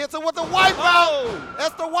 And he hits him with the wipeout. Oh.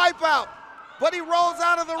 That's the wipeout. But he rolls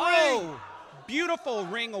out of the ring. Beautiful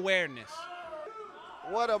ring awareness.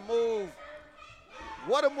 What a move.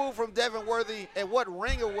 What a move from Devin Worthy, and what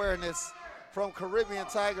ring awareness from Caribbean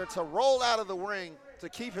Tiger to roll out of the ring to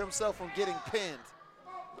keep himself from getting pinned.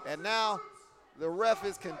 And now the ref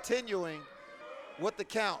is continuing with the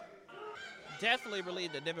count. Definitely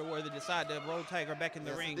relieved that Devin Worthy decided to roll Tiger back in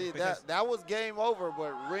the ring. That was game over,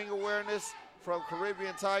 but ring awareness from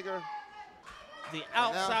Caribbean Tiger. The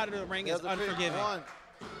outside of the ring is unforgiving. 1,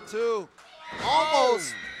 2,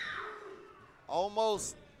 almost.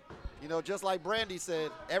 Almost. You know, just like Brandy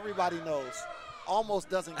said, everybody knows. Almost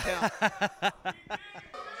doesn't count.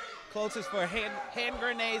 Closest for hand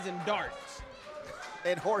grenades and darts.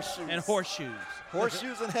 And horseshoes.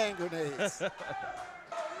 Horseshoes and hand grenades.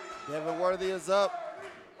 Devin Worthy is up.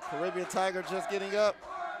 Caribbean Tiger just getting up.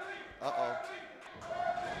 Uh-oh.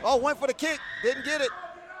 Oh, went for the kick. Didn't get it.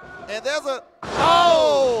 And there's a,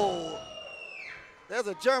 there's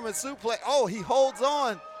a German suplex. Oh, he holds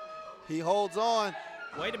on. He holds on.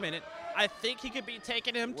 Wait a minute. I think he could be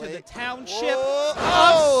taking him to the Wait. township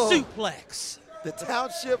Whoa. of suplex. The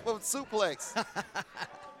township of suplex.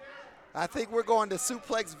 I think we're going to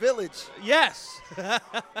Suplex Village. Yes.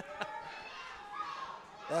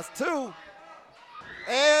 That's 2.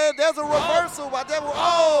 And there's a reversal by Devin.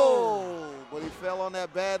 Oh, but he fell on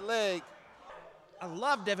that bad leg. I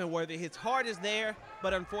love Devin Worthy. His heart is there,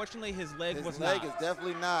 but unfortunately his leg was not. His leg is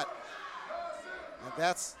definitely not. And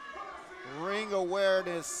that's ring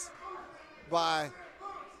awareness by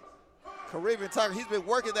Caribbean Tiger. He's been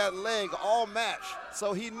working that leg all match,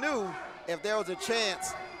 so he knew if there was a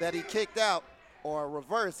chance that he kicked out or a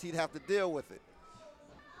reverse, he'd have to deal with it.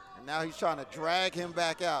 And now he's trying to drag him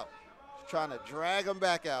back out. He's trying to drag him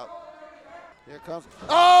back out. Here comes,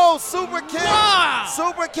 oh, super kick. Wow.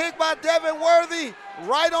 Super kick by Devin Worthy,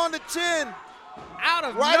 right on the chin. Out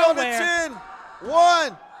of right nowhere. on the chin.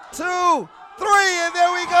 1, 2, 3, and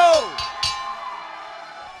there we go.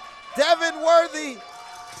 Devin Worthy.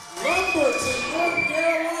 Lumberton, North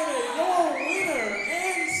Carolina, your winner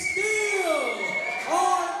and still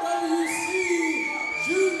RWC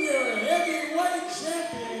Junior Heavyweight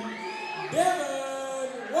Champion,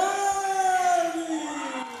 Devin Worthy.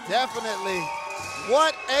 Definitely.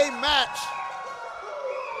 What a match.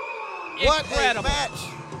 Incredible. What a match.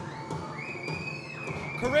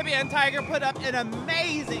 Caribbean Tiger put up an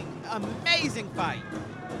amazing fight.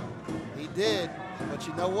 He did, but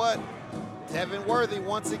you know what? Devin Worthy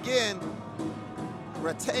once again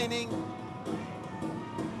retaining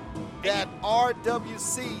that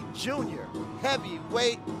RWC Junior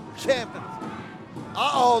Heavyweight Champion.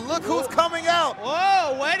 Uh-oh, look who's coming out.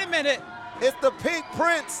 Whoa, wait a minute. It's the Pink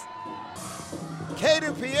Prince,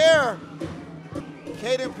 Caden Pierre.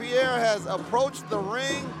 Caden Pierre has approached the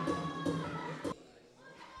ring.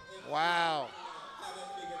 Wow.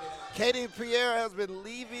 Caden Pierre has been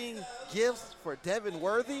leaving gifts for Devin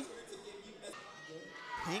Worthy.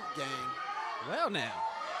 Pink Gang. Well now.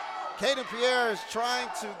 Caden Pierre is trying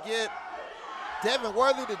to get Devin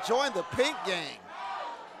Worthy to join the Pink Gang.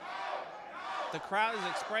 The crowd is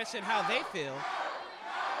expressing how they feel.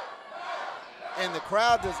 And the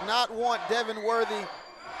crowd does not want Devin Worthy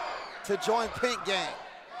to join Pink Gang.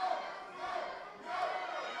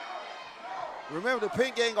 Remember, the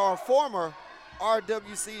Pink Gang are former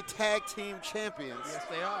RWC Tag Team Champions. Yes,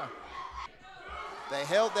 they are. They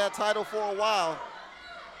held that title for a while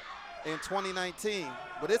in 2019,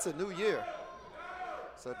 but it's a new year.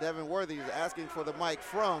 So Devin Worthy is asking for the mic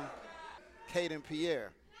from Caden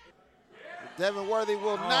Pierre. Devin Worthy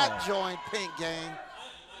will not join Pink Gang.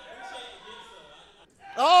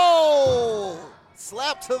 Oh!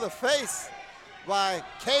 Slap to the face by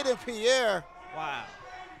Caden Pierre. Wow.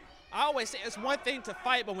 I always say it's one thing to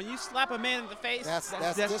fight, but when you slap a man in the face, that's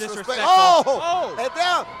disrespectful. Oh!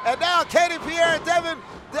 And now Caden Pierre and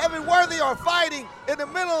Devin Worthy are fighting in the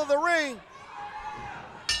middle of the ring.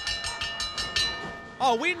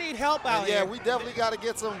 Oh, we need help out here. Yeah, we definitely got to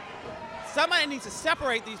get some. Somebody needs to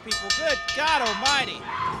separate these people. Good God Almighty.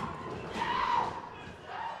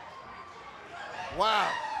 Wow.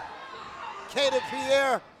 Caden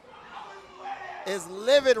Pierre is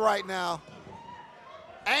livid right now.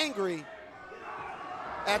 Angry.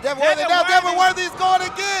 And Devin Worthy. Now Devin Worthy is going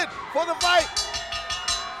again for the fight.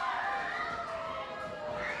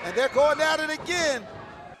 And they're going at it again.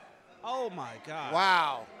 Oh my God.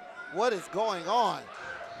 Wow. What is going on?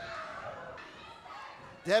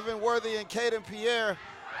 Devin Worthy and Caden Pierre.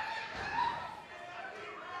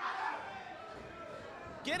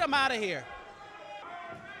 Get him out of here.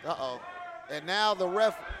 Uh-oh. And now the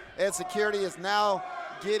ref and security is now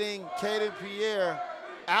getting Caden Pierre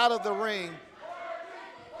out of the ring.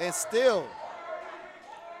 And still,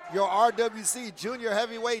 your RWC Junior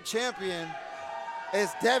Heavyweight Champion is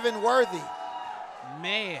Devin Worthy.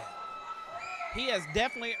 Man, he has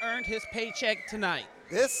definitely earned his paycheck tonight.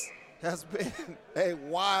 This has been a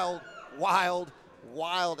wild, wild,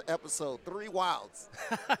 wild episode. 3 wilds.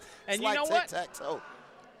 And you like know what? tic-tac-toe.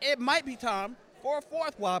 It might be time for a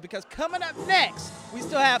 4th wild, because coming up next, we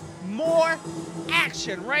still have more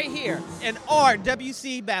action right here in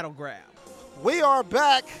RWC Battleground. We are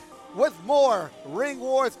back with more Ring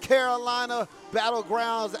Wars Carolina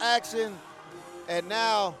Battlegrounds action. And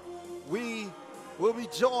now we will be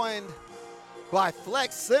joined by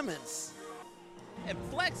Flex Simmons. And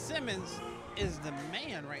Flex Simmons is the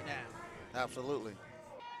man right now. Absolutely.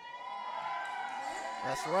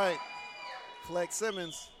 That's right. Flex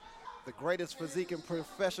Simmons, the greatest physique in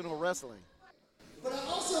professional wrestling. But I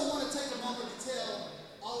also want to take a moment to tell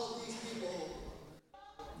all of these people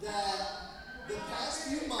that the past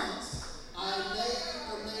few months, I may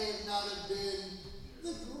or may not have been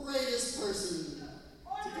the greatest person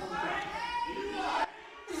to come back.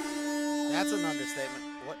 That's an understatement.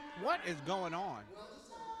 What is going on?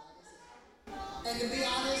 And to be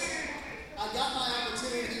honest, I got my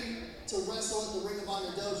opportunity to wrestle at the Ring of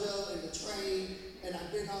Honor Dojo and to train, and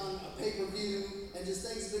I've been on a pay-per-view, and just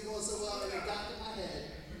things have been going so well, and it got to my head,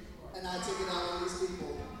 and I took it out on these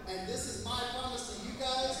people. And this is my promise to you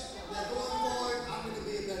guys that going forward, I'm going to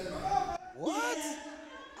be a better man. What?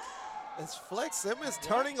 Yeah. Is Flex Simmons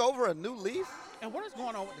turning over a new leaf? And what is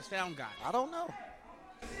going on with the sound guy? I don't know.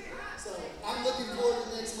 So I'm looking forward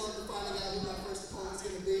to next month to finding out who my first opponent's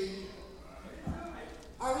going to be.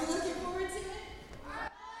 Are we looking forward to it?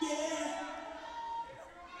 Yeah.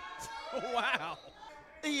 Wow.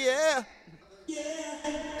 Yeah. Yeah.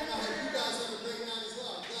 And I hope you guys have a great night as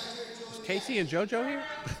well. Glad you're enjoying Is Casey and JoJo here?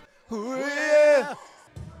 Ooh, yeah.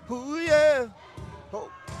 Ooh, yeah. Oh.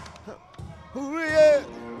 Ooh, yeah.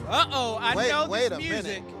 Uh-oh, I know this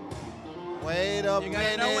music. Wait a minute. You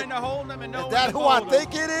gotta know when to hold them and know Is when that to who fold I them.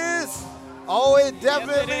 think it is? Oh, it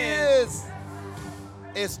definitely is.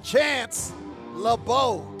 It's Chance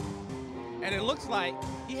LeBeau. And it looks like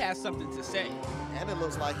he has something to say. And it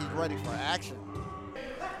looks like he's ready for action.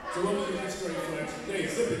 So let me get this straight, Flex. Hey,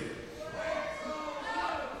 zip it.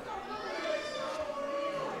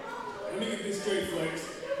 Let me get this straight, Flex.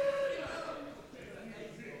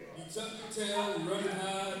 You tuck your tail, you run it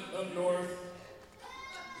high up north.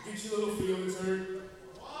 You get your little feelings hurt.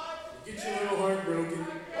 You get your little heart broken.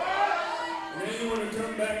 And then you want to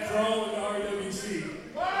come back crawling to RWC.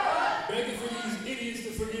 Begging for these idiots to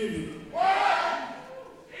forgive you.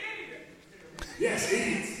 Yes,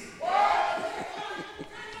 idiots.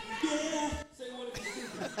 Yeah. Say what if it's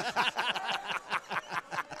stupid.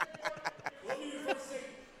 Let me first say,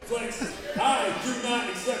 Flex, I do not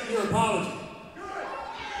accept your apology.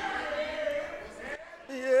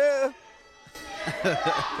 Yeah.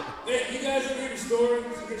 Hey, you guys ever hear the story?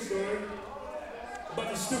 It's a good story. About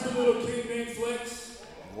the stupid little kid named Flex.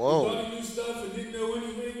 Whoa. Who thought he knew stuff and didn't know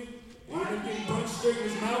anything. He ended up getting punched straight in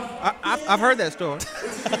his mouth. I've heard that story.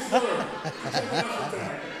 It's a good story. Check it out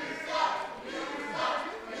sometime.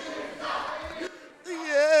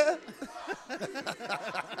 Yeah.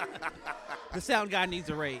 The sound guy needs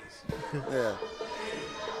a raise. Yeah.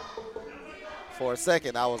 For a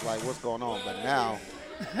second, I was like, what's going on? But now,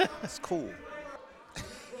 it's cool.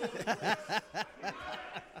 I just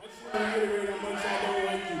want to reiterate how much I don't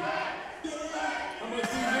like you. How much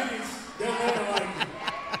these idiots don't want to like you.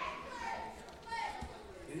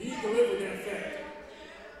 And you need to live with that fact.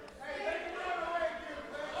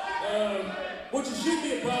 What you should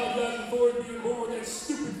be apologizing for is being born with that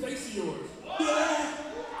stupid face of yours.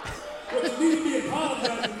 What you need to be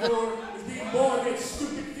apologizing for is being born with that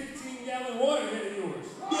stupid 15-gallon water head of yours.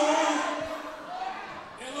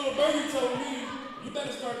 And little birdie told me, you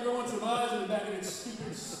better start growing some eyes in the back of that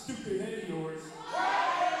stupid head of yours.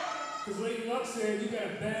 Because Lady Luck said you got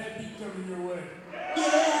a bad beat coming your way.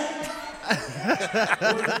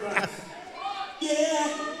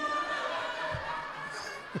 Yeah.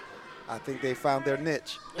 I think they found their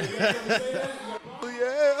niche.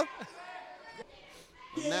 Yeah.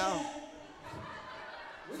 Now,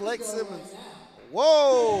 Flex Simmons.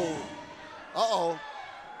 Whoa. Uh-oh.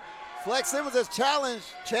 Flex Simmons has challenged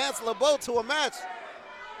Chance LeBeau to a match.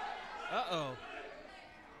 Uh-oh.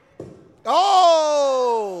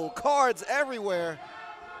 Oh, cards everywhere,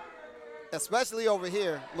 especially over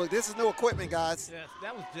here. Look, this is new equipment, guys. Yes,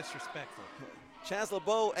 that was disrespectful. Chance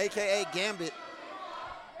LeBeau, a.k.a. Gambit.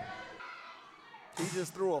 He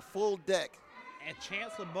just threw a full deck And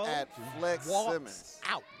Chance LeBeau at Flex walks Simmons.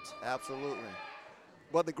 out. Absolutely.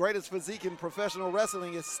 But the greatest physique in professional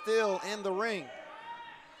wrestling is still in the ring.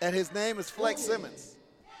 And his name is Flex Simmons.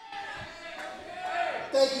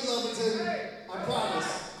 Thank you, Lovington. I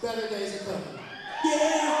promise, better days are coming.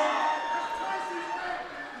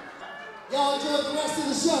 Y'all enjoy the rest of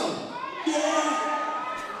the show.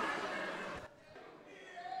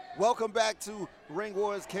 Welcome back to Ring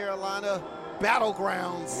Wars Carolina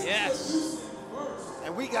Battlegrounds. Yes.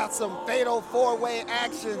 And we got some fatal four-way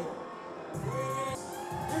action.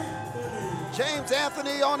 James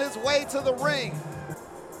Anthony on his way to the ring.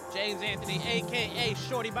 James Anthony, a.k.a.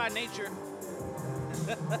 Shorty by nature.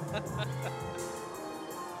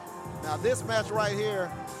 Now this match right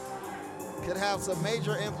here could have some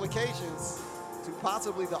major implications to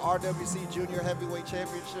possibly the RWC Junior Heavyweight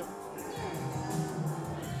Championship.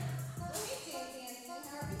 Hey, James Anthony.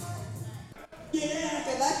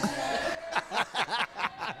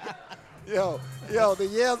 Yo, the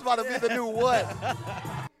yell's about to be the new what?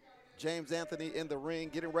 James Anthony in the ring,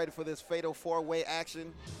 getting ready for this fatal four-way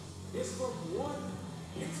action. It's from one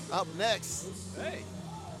Up next. Hey.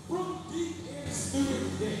 From deep in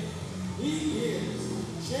student day, he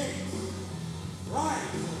is Chance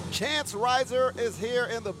Riser. Chance Riser is here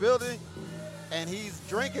in the building, and he's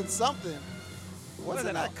drinking something. What's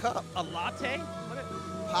in that cup? A latte?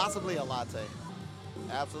 Possibly a latte.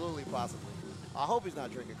 Absolutely possibly. I hope he's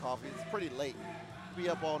not drinking coffee. It's pretty late. Be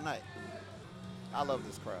up all night. I love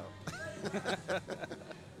this crowd.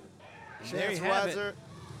 Chance Riser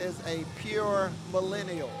is a pure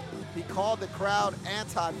millennial. He called the crowd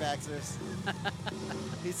anti-vaxxers.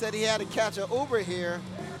 He said he had to catch an Uber here,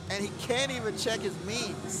 and he can't even check his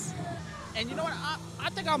memes. And you know what? I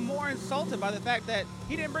think I'm more insulted by the fact that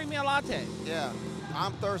he didn't bring me a latte. Yeah,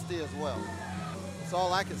 I'm thirsty as well. That's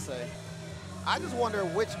all I can say. I just wonder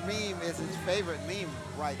which meme is his favorite meme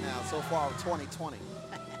right now so far of 2020.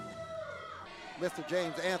 Mr.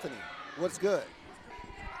 James Anthony, what's good?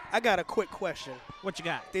 I got a quick question. What you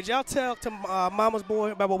got? Did y'all tell to Mama's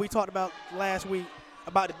Boy about what we talked about last week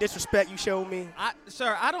about the disrespect you showed me?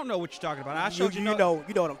 Sir, I don't know what you're talking about. I showed you. You know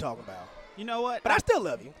what I'm talking about. You know what? But I still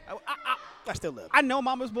love you. I still love you. I know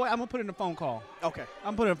Mama's Boy. I'm gonna put in a phone call. Okay.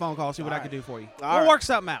 I'm putting in a phone call. See what I can do for you. We'll work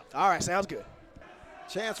something out. All right. Sounds good.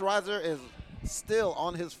 Chance Riser is still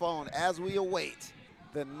on his phone as we await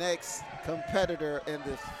the next competitor in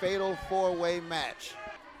this fatal four-way match.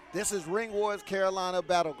 This is Ring Wars Carolina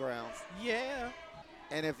Battlegrounds. Yeah.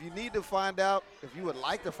 And if you need to find out, if you would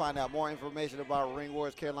like to find out more information about Ring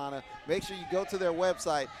Wars Carolina, make sure you go to their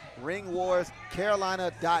website,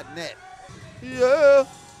 ringwarscarolina.net. Yeah.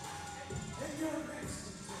 And your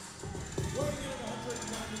next weighing in at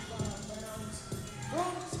 195 pounds,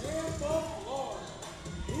 from Tampa, Florida,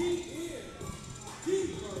 he is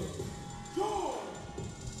D'Lo Jordan.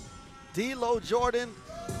 D'Lo Jordan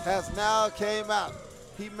has now came out.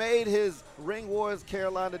 He made his Ring Wars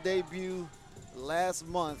Carolina debut last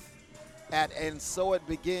month at And So It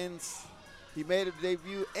Begins. He made a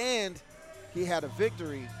debut and he had a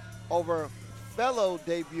victory over fellow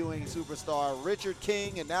debuting superstar Richard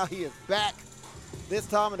King, and now he is back, this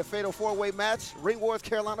time in a fatal four-way match, Ring Wars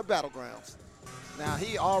Carolina Battlegrounds. Now,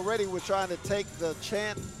 he already was trying to take the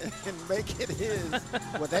chant and make it his,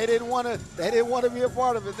 but they didn't want to be a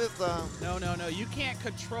part of it this time. No. You can't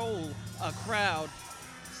control a crowd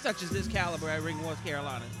such as this caliber at Ring Wars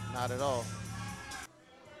Carolina. Not at all.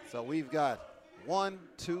 So we've got 1,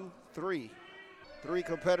 2, 3. 3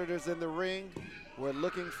 competitors in the ring. We're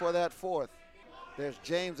looking for that fourth. There's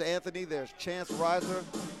James Anthony. There's Chance Riser.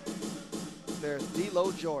 There's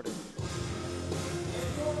D'Lo Jordan.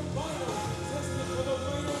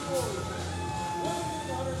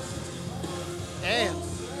 And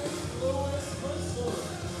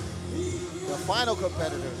the final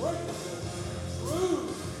competitor,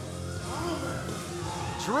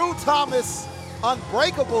 Drew Thomas,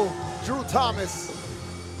 unbreakable Drew Thomas,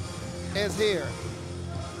 is here.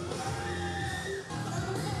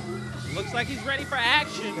 Looks like he's ready for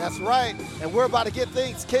action. That's right, and we're about to get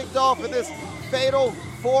things kicked off in this fatal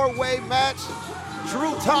four-way match.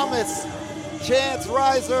 Drew Thomas, Chance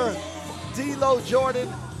Riser, D'Lo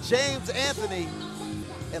Jordan, James Anthony.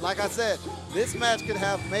 And like I said, this match could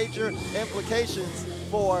have major implications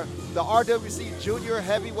for the RWC Junior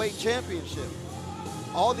Heavyweight Championship.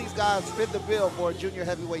 All these guys fit the bill for a Junior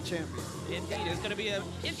Heavyweight Champion. Indeed, it's going to be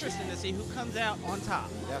interesting to see who comes out on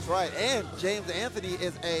top. That's right, and James Anthony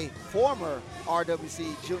is a former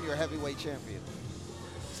RWC Junior Heavyweight Champion.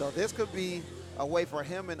 So this could be a way for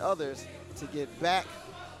him and others to get back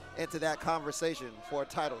into that conversation for a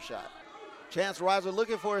title shot. Chance Riser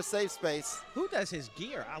looking for a safe space. Who does his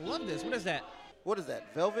gear? I love this. What is that? What is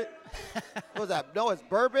that, Velvet? What is that? No, it's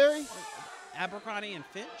Burberry? Abercrombie and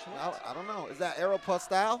Finch? I don't know. Is that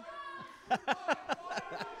Aeropostale? You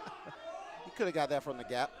could have got that from the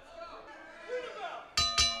Gap.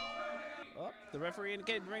 Oh, the referee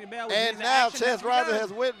indicated to ring the bell. And now Chance Riser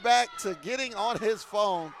has went back to getting on his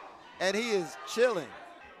phone, and he is chilling.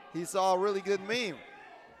 He saw a really good meme.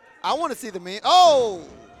 I want to see the meme. Oh!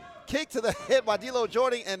 Kick to the head by D'Lo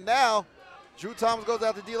Jordan, and now Drew Thomas goes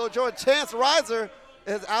out to D'Lo Jordan. Chance Riser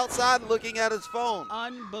is outside looking at his phone.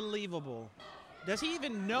 Unbelievable. Does he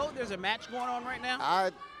even know there's a match going on right now?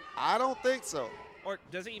 I don't think so. Or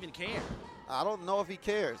does he even care? I don't know if he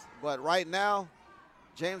cares. But right now,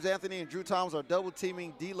 James Anthony and Drew Thomas are double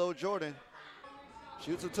teaming D'Lo Jordan.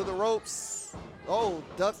 Shoots him to the ropes. Oh,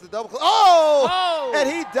 ducks the double. Oh! And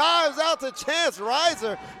he dives out to Chance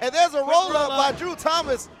Riser. And there's a roll-up by Drew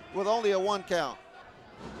Thomas with only a 1 count.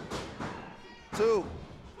 2.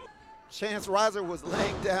 Chance Riser was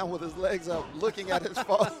laying down with his legs up, looking at his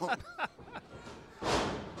phone.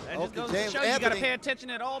 That just goes to show you got to pay attention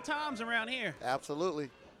at all times around here. Absolutely.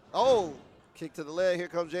 Oh, kick to the leg. Here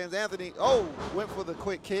comes James Anthony. Oh, went for the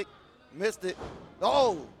quick kick. Missed it.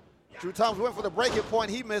 Oh, Drew Thomas went for the breaking point.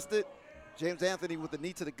 He missed it. James Anthony with the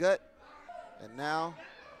knee to the gut. And now,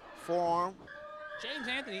 forearm. James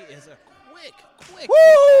Anthony is a quick. Woo!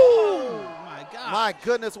 Oh, my God. My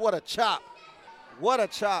goodness, what a chop. What a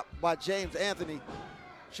chop by James Anthony.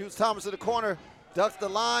 Shoots Thomas to the corner. Ducks the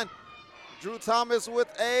line. Drew Thomas with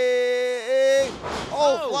a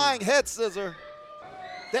flying head scissor.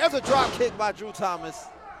 There's a drop kick by Drew Thomas.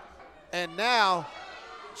 And now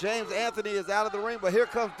James Anthony is out of the ring, but here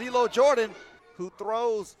comes D'Lo Jordan, who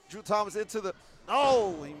throws Drew Thomas into the,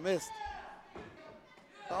 he missed.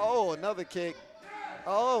 Oh, another kick.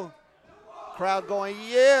 Oh, crowd going,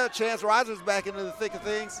 yeah. Chance Riser's back into the thick of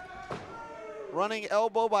things. Running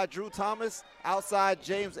elbow by Drew Thomas. Outside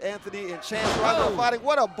James Anthony and Chance Riser fighting.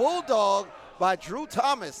 What a bulldog by Drew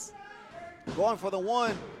Thomas. Going for the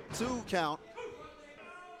 1-2 count.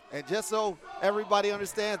 And just so everybody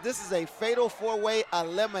understands, this is a fatal 4-way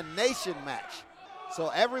elimination match. So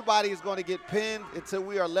everybody is going to get pinned until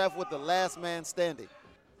we are left with the last man standing.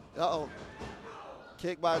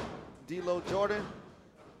 Kick by D'Lo Jordan.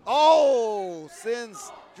 Oh, sends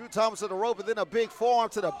Drew Thomas to the rope, and then a big forearm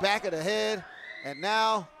to the back of the head. And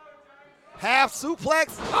now, half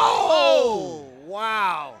suplex. Oh,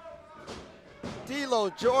 wow. D'Lo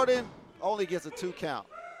Jordan only gets a 2 count.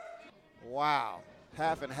 Wow,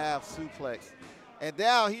 half and half suplex. And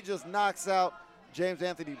now he just knocks out James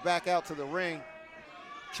Anthony back out to the ring.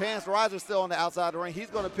 Chance Riser still on the outside of the ring. He's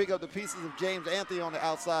going to pick up the pieces of James Anthony on the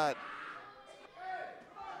outside.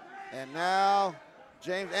 And now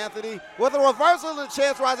James Anthony with a reversal of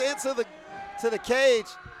Chance Riser into the cage.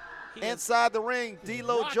 Inside the ring,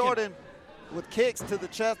 D'Lo Jordan with kicks to the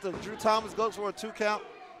chest of Drew Thomas, goes for a 2 count.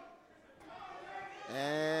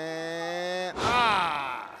 And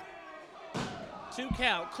 2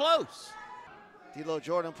 count, close. D'Lo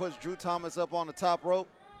Jordan puts Drew Thomas up on the top rope.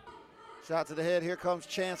 Shot to the head. Here comes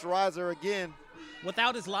Chance Riser again.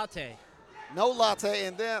 Without his latte. No latte,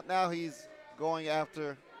 and then now he's going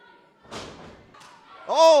after.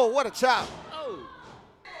 Oh, what a chop. Oh.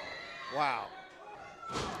 Wow.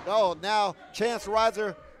 Oh, now Chance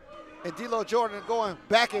Riser and D'Lo Jordan are going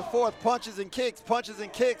back and forth, punches and kicks,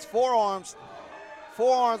 forearms.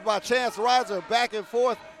 Forearms by Chance Riser, back and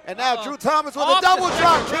forth. And now Drew Thomas with a double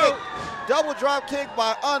drop kick. Double drop kick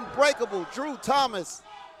by Unbreakable Drew Thomas.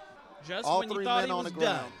 Just all when you 3 thought men he on was the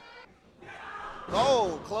ground. done.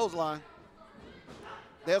 Oh, clothesline.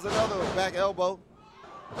 There's another back elbow.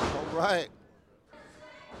 All right.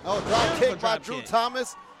 Oh, drop kick by Drew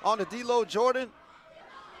Thomas on the D'Lo Jordan.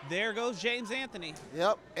 There goes James Anthony.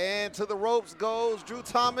 Yep, and to the ropes goes Drew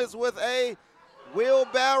Thomas with a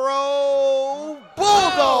wheelbarrow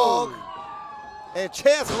bulldog. And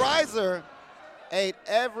Chance Riser ate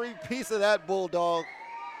every piece of that bulldog.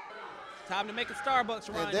 Time to make a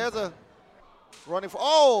Starbucks run. And there's a running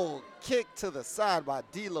for, kick to the side by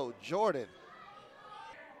D'Lo Jordan.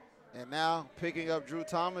 And now picking up Drew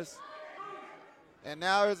Thomas. And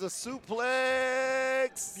now there's a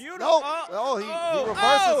suplex. Beautiful. Nope. He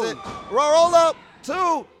reverses it. Roll up,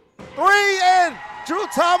 2, 3, and Drew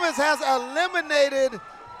Thomas has eliminated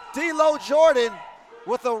D'Lo Jordan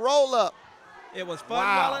with a roll up. It was fun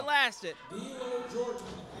while it lasted.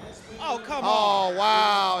 Oh, come on. Oh,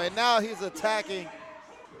 wow. And now he's attacking.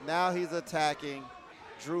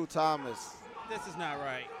 Drew Thomas. This is not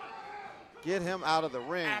right. Get him out of the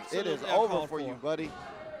ring. Absolutely it is over for you, buddy.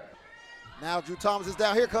 Now Drew Thomas is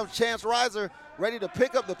down. Here comes Chance Riser, ready to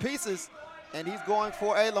pick up the pieces. And he's going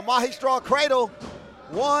for a La Magistral cradle.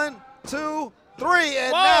 1, 2, 3.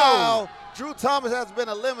 And now Drew Thomas has been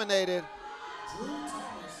eliminated.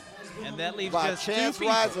 And that leaves by just Chance 2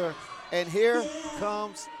 people. Riser. And here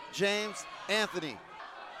comes James Anthony.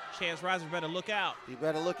 Chance Riser better look out. He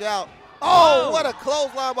better look out. Oh, what a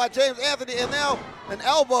clothesline by James Anthony. And now an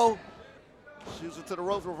elbow. Shoots it to the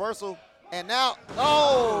ropes, reversal. And now,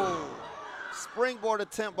 springboard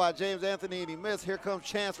attempt by James Anthony, and he missed. Here comes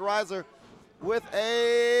Chance Riser with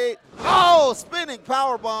a, spinning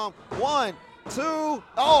powerbomb. 1, 2,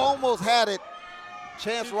 almost had it.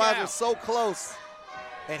 Chance Riser so close,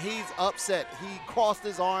 and he's upset. He crossed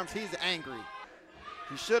his arms. He's angry.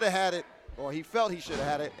 He should have had it, or he felt he should have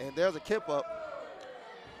had it, and there's a kip up.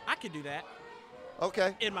 I could do that.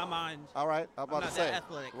 Okay. In my mind. All right. I'm about to say,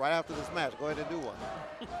 athletic. right after this match, go ahead and do one.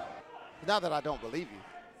 Not that I don't believe you.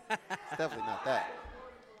 It's definitely not that.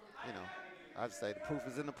 I just say the proof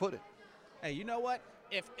is in the pudding. Hey, you know what?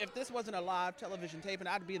 If this wasn't a live television taping,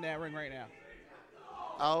 I'd be in that ring right now.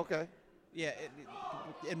 Oh, okay. Yeah,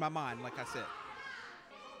 in my mind, like I said.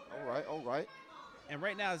 All right. And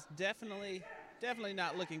right now, it's definitely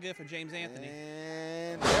not looking good for James Anthony.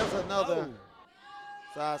 And there's another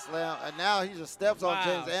side slam. And now he just steps on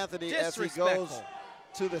James Anthony as he goes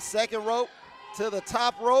to the second rope, to the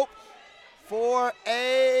top rope for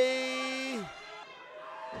a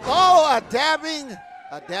dabbing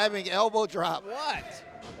elbow drop. What?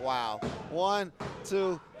 Wow. 1,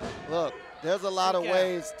 2, look. There's a lot of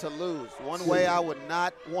ways to lose. One way I would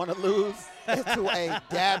not want to lose is to a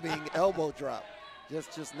dabbing elbow drop. That's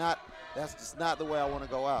just not the way I want to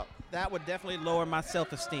go out. That would definitely lower my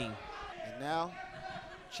self-esteem. And now,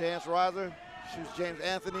 Chance Riser shoots James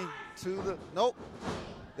Anthony to the, nope.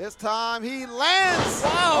 This time he lands. Whoa.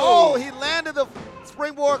 Oh, he landed the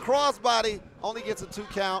springboard crossbody. Only gets a 2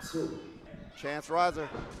 count. Chance Riser.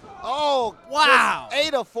 Oh, wow.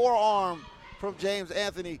 Ate a forearm from James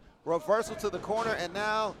Anthony. Reversal to the corner, and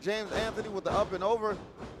now James Anthony with the up and over.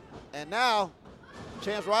 And now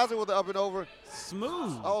Chance Riser with the up and over.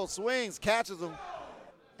 Smooth. Oh, swings, catches him.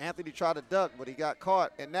 Anthony tried to duck, but he got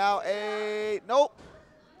caught. And now nope.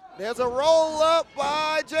 There's a roll up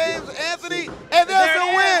by James Anthony, and there's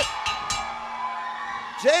a win.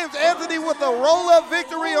 James Anthony with a roll up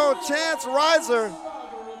victory on Chance Riser.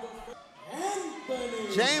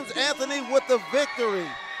 James Anthony with the victory.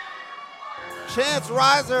 Chance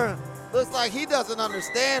Riser looks like he doesn't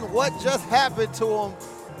understand what just happened to him.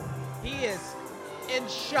 He is in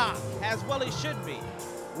shock, as well he should be.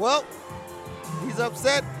 Well, he's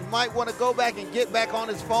upset. He might want to go back and get back on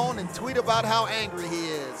his phone and tweet about how angry he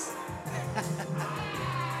is.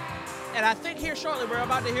 And I think here shortly we're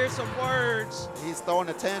about to hear some words. He's throwing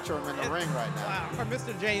a tantrum in the ring right now. Wow, from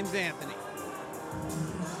Mr. James Anthony.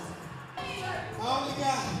 I only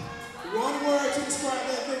got one word to describe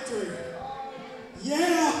that victory.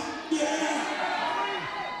 Yeah!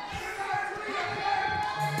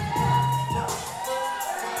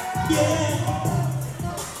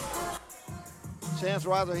 Chance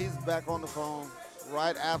Riser, he's back on the phone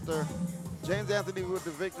right after James Anthony with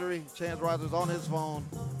the victory. Chance Riser's on his phone,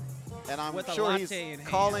 and I'm sure he's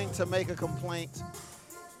calling to make a complaint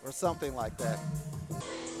or something like that.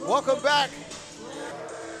 Welcome back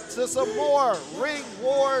to some more Ring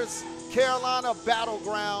Wars Carolina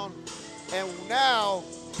Battleground. And now,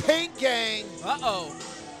 Pink Gang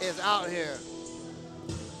is out here.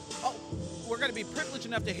 Oh, we're going to be privileged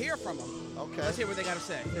enough to hear from them. Okay. Let's hear what they got to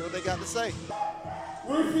say. Hear what they got to say.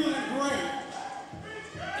 We're feeling great.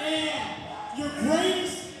 And your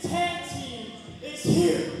greatest tag team is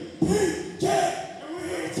here. Pink Gang. And we're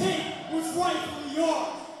here to take what's rightfully yours.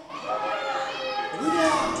 We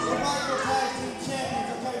are the rightful tag team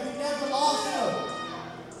champions, okay? We never lost them.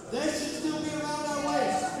 They should still be around our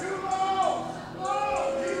waist.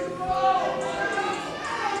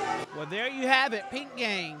 Well, there you have it, Pink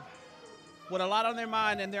Gang, with a lot on their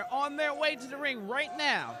mind, and they're on their way to the ring right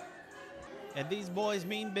now. And these boys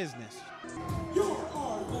mean business.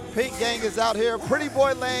 Pink Gang is out here. Pretty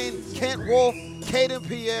Boy Lane, Kent Wolf, Caden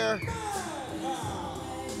Pierre,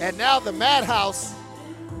 and now the Madhouse.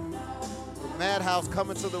 The Madhouse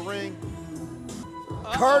coming to the ring.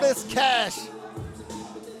 Curtis Cash,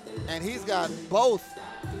 and he's got both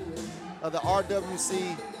of the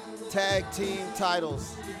RWC tag team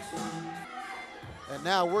titles. And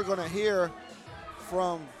now we're going to hear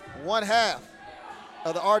from one half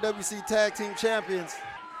of the RWC Tag Team Champions,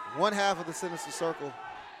 one half of the Sinister Circle,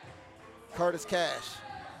 Curtis Cash.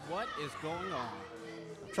 What is going on?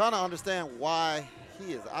 I'm trying to understand why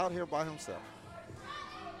he is out here by himself.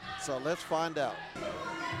 So let's find out.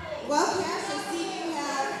 Well, Cash, I see you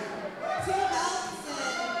have 2 belts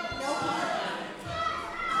and no partner.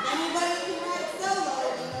 Anybody can ride solo,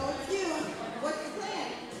 you know it's you. What's the plan?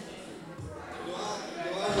 Do I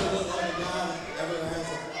ever look like a guy that ever has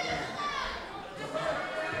a plan?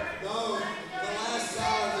 No, the last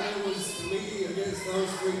time that it was me against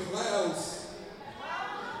those 3 clowns,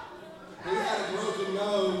 he had a broken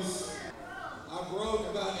nose. I broke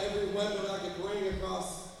about every weapon I could bring across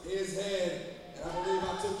his head, and I believe I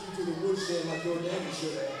took you to the woodshed like your daddy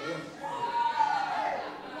should have.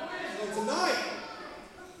 So tonight,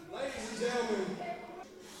 ladies and gentlemen,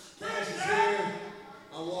 Cash is here.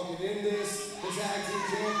 I'm walking in this tag team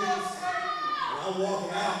champions, and I'm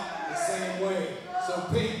walking out the same way. So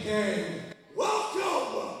Pink Gang,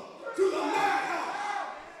 welcome to the Madhouse.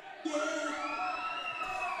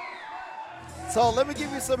 So let me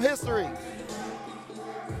give you some history.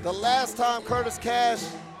 The last time Curtis Cash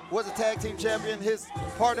was a tag team champion, his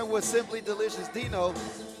partner was Simply Delicious Dino,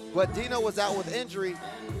 but Dino was out with injury.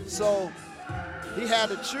 So he had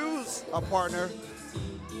to choose a partner.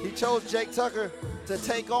 He chose Jake Tucker to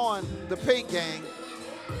take on the Pink Gang.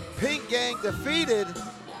 Pink Gang defeated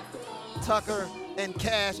Tucker and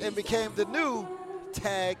Cash and became the new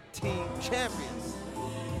tag team champions.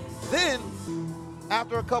 Then,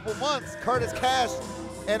 after a couple months, Curtis Cash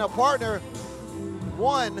and a partner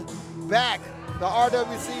won back the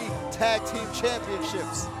RWC Tag Team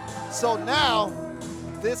Championships. So now,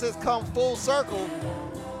 this has come full circle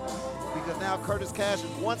because now Curtis Cash is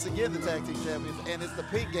once again the Tag Team Champions, and it's the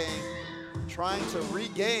Pink Gang trying to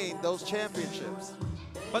regain those championships.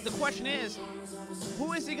 But the question is,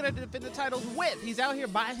 who is he going to defend the titles with? He's out here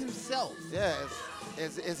by himself. Yeah,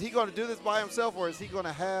 is he going to do this by himself, or is he going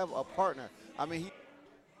to have a partner? I mean,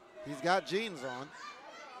 he's got jeans on.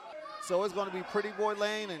 So it's going to be Pretty Boy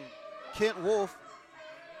Lane and Kent Wolf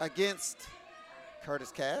against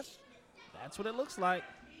Curtis Cash. That's what it looks like.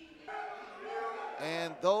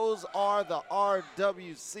 And those are the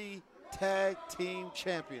RWC Tag Team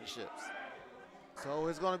Championships. So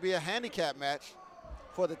it's going to be a handicap match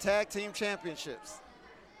for the Tag Team Championships.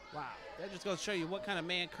 Wow, that just goes to show you what kind of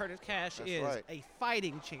man Curtis Cash is, right. a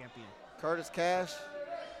fighting champion. Curtis Cash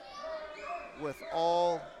with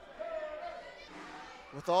all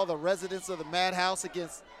the residents of the Madhouse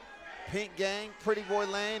against Pink Gang, Pretty Boy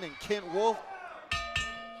Lane, and Kent Wolf.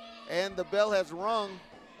 And the bell has rung.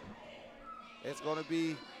 It's going to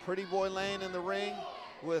be Pretty Boy Lane in the ring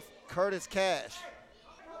with Curtis Cash.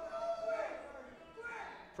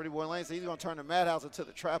 Pretty Boy Lane says he's going to turn the Madhouse into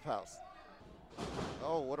the Trap House.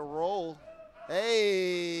 Oh, what a roll.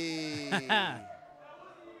 Hey.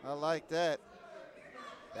 I like that.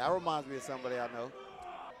 That reminds me of somebody I know.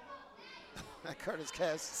 Curtis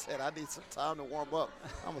Cash said, I need some time to warm up.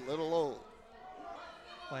 I'm a little old.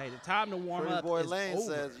 Well, hey, the time to warm Pretty up Boy is Lane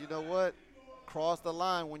over. says, you know what? Cross the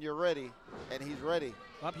line when you're ready. And he's ready.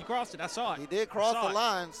 Well, he crossed it. I saw it. He did cross the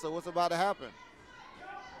line, so what's about to happen?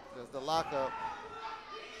 There's the lockup.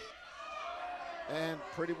 And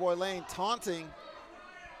Pretty Boy Lane taunting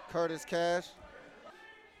Curtis Cash.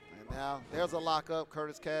 And now there's a lockup.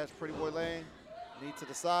 Curtis Cash, Pretty Boy Lane. Knee to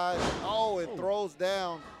the side. Oh, it throws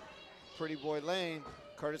down Pretty Boy Lane.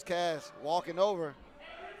 Curtis Cash walking over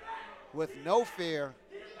with no fear.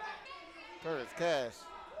 Curtis Cash,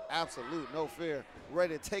 absolute no fear.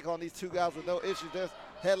 Ready to take on these two guys with no issues. There's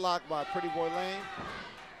headlock by Pretty Boy Lane.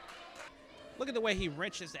 Look at the way he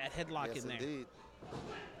wrenches that headlock Yes, in there. indeed.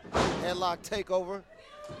 Headlock takeover.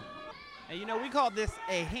 And you know, we call this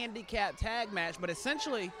a handicap tag match, but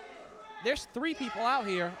essentially, there's 3 people out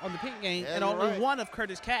here on the Pink Gang and you're only right. one of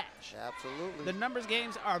Curtis Cash. Absolutely. The numbers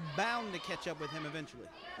games are bound to catch up with him eventually.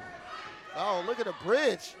 Oh, look at the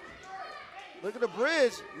bridge. Look at the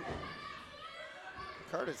bridge.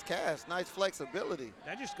 Curtis Cash, nice flexibility.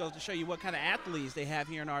 That just goes to show you what kind of athletes they have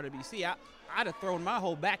here in RWC. I'd have thrown my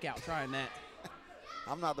whole back out trying that.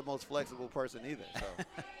 I'm not the most flexible person either, so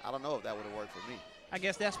I don't know if that would have worked for me. I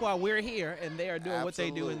guess that's why we're here, and they are doing what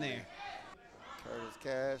they do in there. Curtis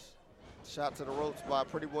Cash, shot to the ropes by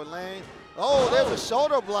Pretty Boy Lane. Oh, there's a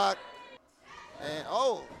shoulder block. And,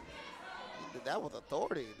 he did that with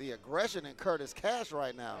authority. The aggression in Curtis Cash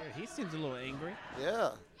right now. He seems a little angry.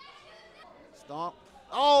 Yeah. Stomp.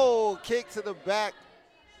 Oh, kick to the back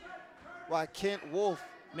by Kent Wolf.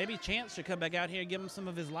 Maybe Chance should come back out here and give him some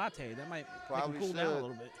of his latte. That might Probably make him cool down a should.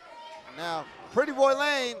 little bit. Now, Pretty Boy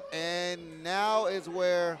Lane, and now is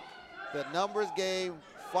where the numbers game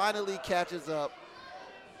finally catches up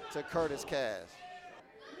to Curtis Cash.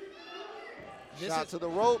 Shot to the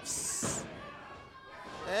ropes.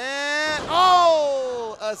 And,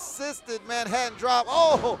 assisted Manhattan drop.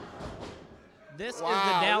 Oh! This is the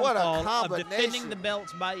Wow, what a downfall of combination. defending the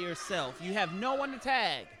belts by yourself. You have no one to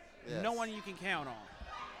tag, Yes. no one you can count on.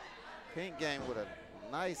 Pink Gang with a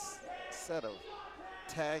nice set of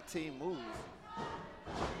tag team moves.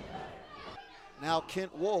 Now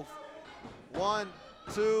Kent Wolf. 1,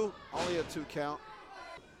 2, only a 2 count.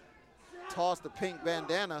 Toss the pink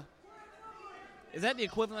bandana. Is that the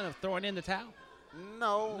equivalent of throwing in the towel?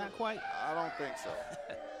 No. Not quite. I don't think so.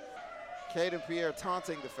 Caden Pierre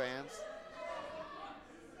taunting the fans.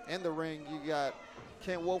 In the ring, you got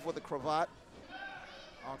Kent Wolf with a cravat.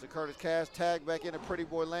 Onto Curtis Cash, tag back into Pretty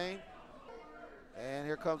Boy Lane. And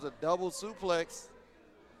here comes a double suplex.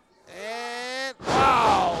 And,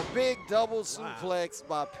 wow, big double suplex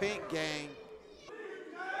by Pink Gang.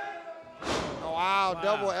 Oh, wow,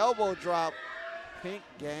 double elbow drop. Pink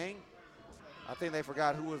Gang. I think they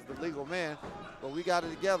forgot who was the legal man, but we got it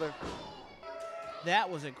together. That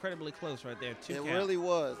was incredibly close right there. 2 It count. really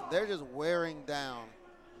was. They're just wearing down.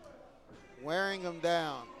 Wearing them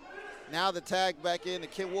down. Now the tag back in to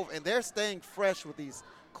Kent Wolf, and they're staying fresh with these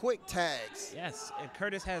quick tags. Yes, and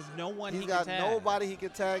Curtis has no one He's he got can tag. nobody he can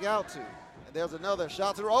tag out to. And there's another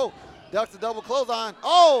shot to the ducks the double clothesline.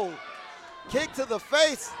 Oh, kick to the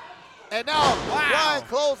face. And now Ryan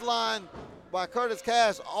clothesline by Curtis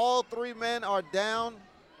Cash. All 3 men are down.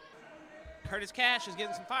 Curtis Cash is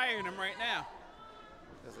getting some fire in him right now.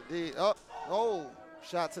 Yes, indeed. Oh,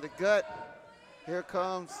 shot to the gut. Here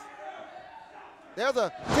comes. There's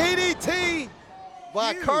a DDT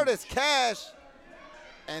by Curtis Cash.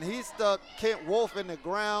 And he stuck Kent Wolf in the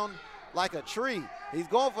ground like a tree. He's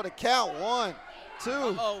going for the count. 1,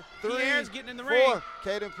 2, 3, Pierre's getting in the 4. ring.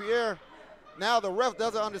 Caden Pierre. Now the ref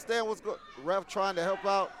doesn't understand what's going on. Ref trying to help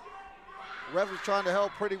out. Ref is trying to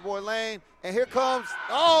help Pretty Boy Lane. And here comes,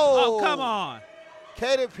 oh, come on.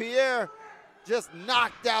 Caden Pierre just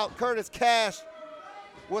knocked out Curtis Cash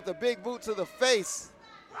with a big boot to the face.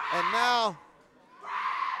 And now,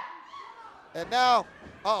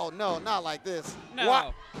 oh no, not like this.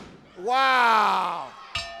 No. Wow.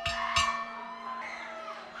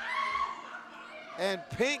 And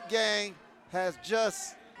Pink Gang has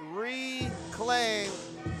just reclaimed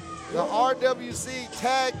the RWC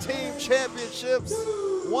Tag Team Championships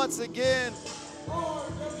once again.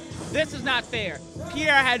 This is not fair.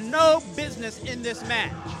 Pierre had no business in this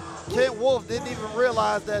match. Kent Wolf didn't even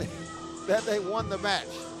realize that they won the match.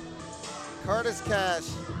 Curtis Cash,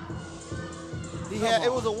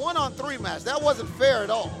 it was a 1-on-3 match. That wasn't fair at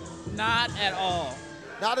all. Not at all.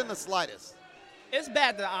 Not in the slightest. It's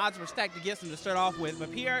bad the odds were stacked against him to start off with,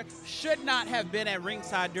 but Pierre should not have been at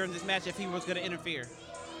ringside during this match if he was going to interfere.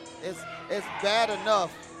 It's bad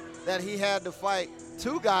enough that he had to fight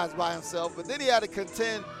 2 guys by himself, but then he had to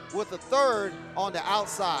contend with a 3rd on the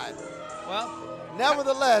outside. Well,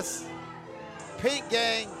 nevertheless, Pink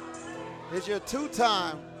Gang is your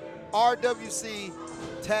 2-time RWC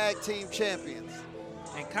Tag Team Champions.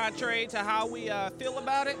 And contrary to how we feel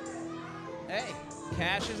about it, hey,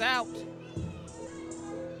 Cash is out.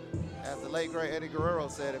 As the late, great Eddie Guerrero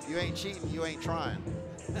said, if you ain't cheating, you ain't trying.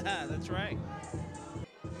 That's right.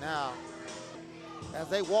 Now, as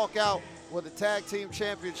they walk out with the Tag Team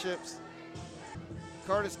Championships,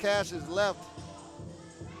 Curtis Cash is left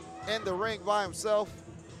in the ring by himself,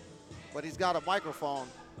 but he's got a microphone.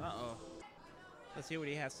 Uh-oh. Let's hear what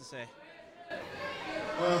he has to say.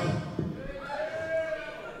 Well,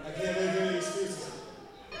 I can't make any excuses.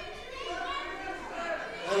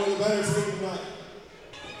 I was a better team tonight.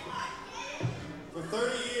 For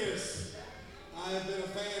 30 years, I have been a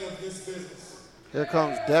fan of this business. Here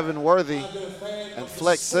comes Devin Worthy I've been a fan and of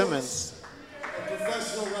Flex the Simmons. of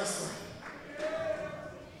professional wrestling.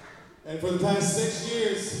 And for the past 6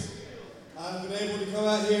 years, I've been able to come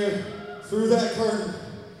out here through that curtain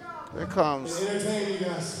Here comes and entertain you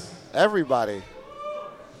guys. everybody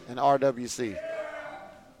in RWC.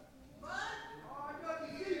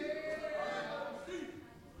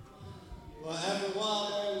 Well, after a while,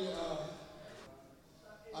 man,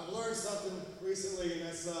 I've learned something recently, and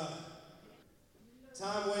that's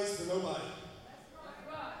time waits for nobody.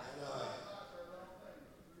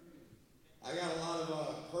 And I got a lot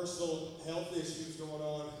of personal health issues going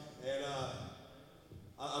on, and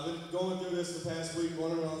I've been going through this the past week,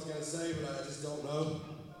 wondering what I was going to say, but I just don't know.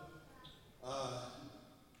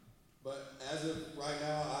 But as of right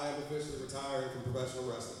now, I am officially retiring from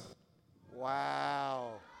professional wrestling.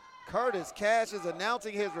 Wow. Curtis Cash is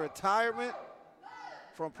announcing his retirement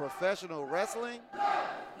from professional wrestling.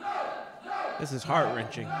 This is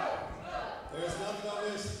heart-wrenching. There's nothing on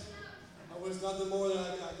this. I wish nothing more than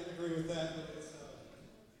I can agree with that, but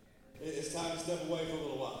it's time to step away for a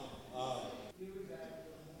little while.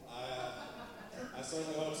 I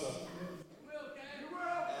certainly hope so.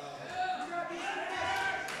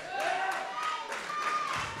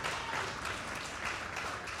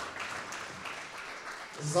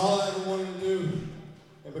 This is all I ever wanted to do,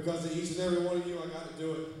 and because of each and every one of you, I got to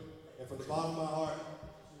do it. And from the bottom of my heart,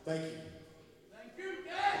 thank you.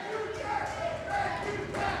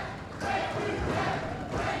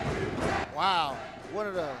 Wow, one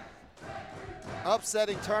of the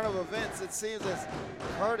upsetting turn of events. It seems as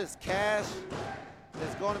Curtis Cash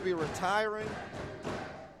is going to be retiring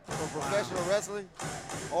from professional wrestling,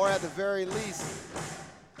 or at the very least,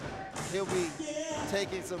 he'll be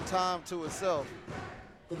taking some time to himself.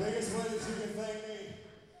 The biggest way that you can thank me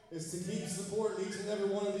is to keep supporting each and every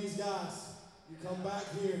one of these guys. You come back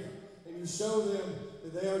here and you show them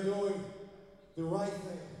that they are doing the right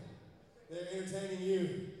thing. They're entertaining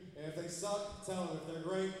you. And if they suck, tell them. If they're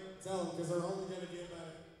great, tell them, because they're only going to get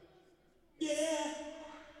better. Yeah!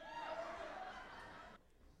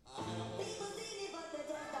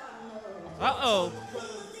 Uh-oh.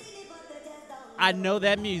 I know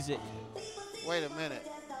that music. Wait a minute.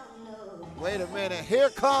 Wait a minute. Here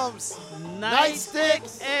comes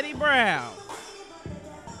Nightstick Eddie Brown.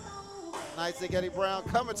 Nightstick Eddie Brown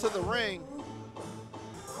coming to the ring.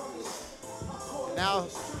 Now,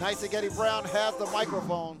 Nightstick Eddie Brown has the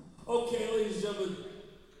microphone. Okay, ladies and gentlemen,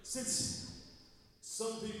 since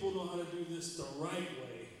some people know how to do this the right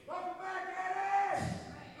way. Welcome back, Eddie!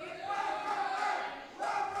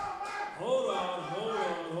 Hold on. I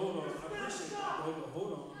appreciate that, but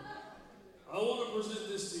hold on. I want to present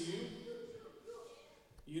this to you.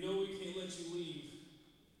 You know we can't let you leave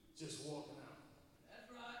just walking out.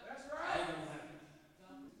 That's right. Ain't gonna happen.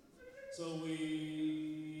 So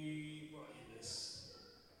we brought you this.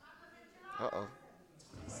 Uh-oh.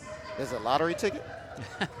 There's a lottery ticket?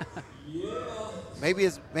 Yeah. Maybe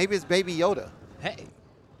it's Baby Yoda. Hey.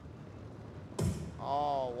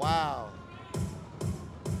 Oh, wow.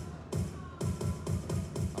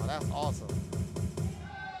 Oh, that's awesome.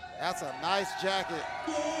 That's a nice jacket.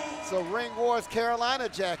 It's a Ring Wars Carolina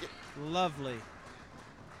jacket. Lovely.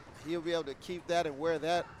 He'll be able to keep that and wear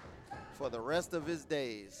that for the rest of his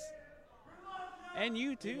days. And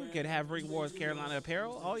you, too, can have Ring Wars Carolina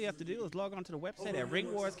apparel. All you have to do is log on to the website at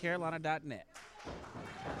ringwarscarolina.net.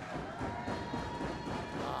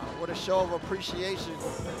 What a show of appreciation.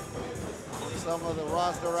 Some of the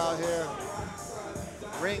roster out here.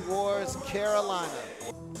 Ring Wars Carolina.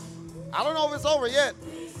 I don't know if it's over yet,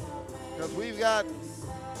 because we've got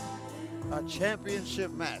a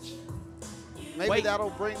championship match. Maybe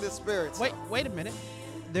that'll bring the spirits. Wait a minute.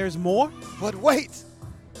 There's more? But wait,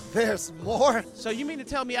 there's more? So you mean to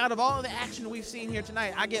tell me out of all of the action we've seen here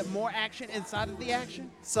tonight, I get more action inside of the action?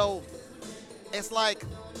 So it's like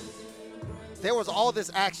there was all this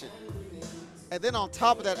action. And then on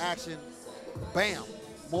top of that action, bam,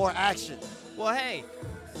 more action. Well, hey,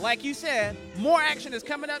 like you said, more action is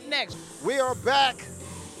coming up next. We are back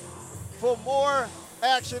for more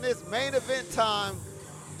action. It's main event time.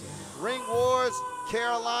 Ring Wars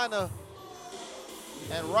Carolina.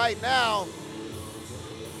 And right now,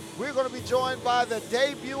 we're going to be joined by the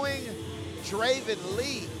debuting Draven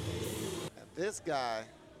Lee. And this guy,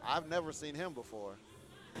 I've never seen him before.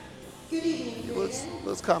 Good evening, He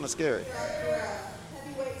looks kind of scary.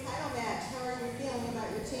 Heavyweight title match. How are you feeling about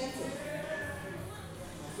your chances?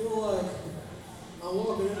 I feel like I'm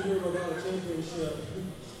walking in here without a championship,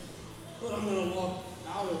 but I'm going to walk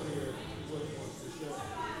out of here with one for sure.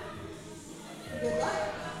 Good luck.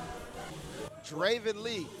 Draven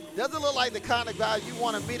Lee. Doesn't look like the kind of guy you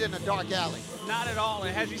want to meet in a dark alley. Not at all.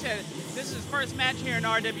 And as you said, this is his first match here in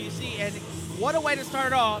RWC, and what a way to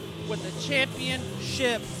start off with a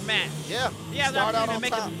championship match. Yeah, He has start out on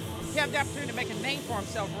top. He has the opportunity to make a name for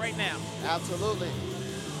himself right now. Absolutely.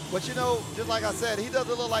 But you know, just like I said, he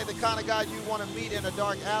doesn't look like the kind of guy you want to meet in a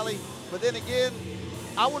dark alley. But then again,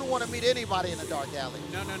 I wouldn't want to meet anybody in a dark alley.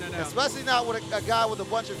 No. Especially not with a guy with a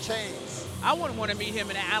bunch of chains. I wouldn't want to meet him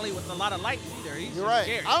in an alley with a lot of lights either. He's You're right.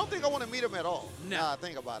 Scary. I don't think I want to meet him at all. No. Nah,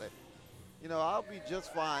 think about it. You know, I'll be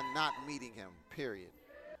just fine not meeting him, period.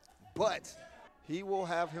 But he will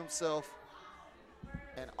have himself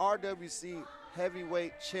an RWC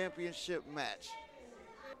Heavyweight Championship match.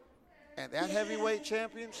 And that heavyweight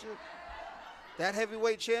championship, that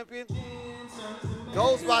heavyweight champion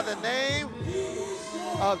goes by the name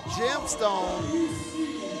of Gemstone.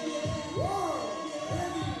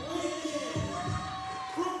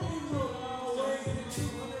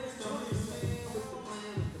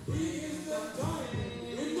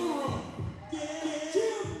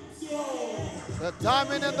 The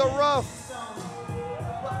diamond in the rough.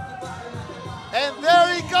 And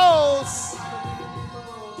there he goes.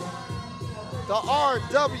 The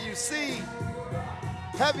RWC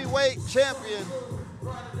Heavyweight Champion.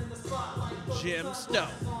 Gemstone.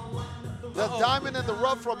 The diamond in the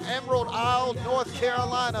rough from Emerald Isle, North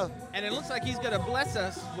Carolina. And it looks like he's going to bless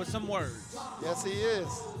us with some words. Yes, he is.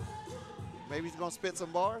 Maybe he's going to spit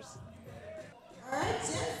some bars. All right,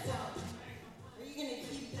 Gemstone. Are you going to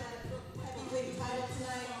keep that heavyweight title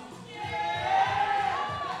tonight?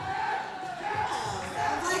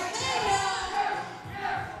 Sounds like they know.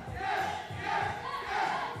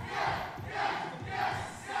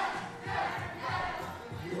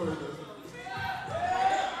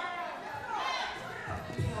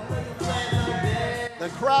 The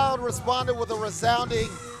crowd responded with a resounding,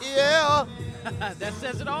 yeah. That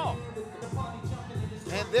says it all.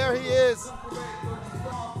 And there he is,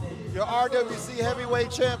 your RWC Heavyweight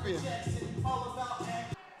Champion.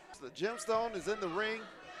 The Gemstone is in the ring,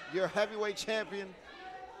 your heavyweight champion.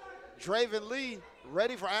 Draven Lee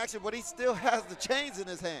ready for action, but he still has the chains in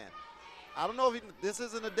his hand. I don't know if this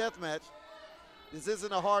isn't a death match. This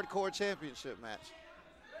isn't a hardcore championship match.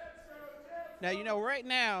 Now, you know, right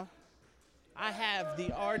now, I have the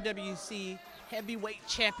RWC Heavyweight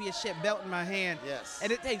Championship belt in my hand. Yes.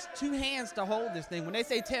 And it takes 2 hands to hold this thing. When they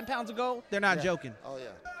say 10 pounds of gold, they're not joking. Oh,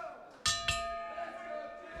 yeah.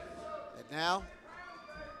 And now,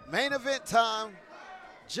 main event time,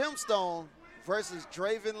 Gemstone versus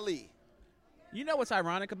Draven Lee. You know what's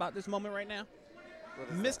ironic about this moment right now?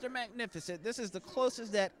 Mr. Magnificent, this is the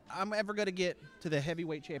closest that I'm ever going to get to the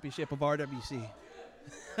heavyweight championship of RWC.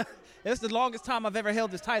 It's the longest time I've ever held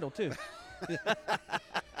this title, too.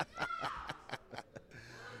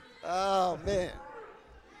 Oh, man.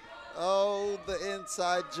 Oh, the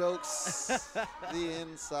inside jokes. The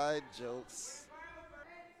inside jokes.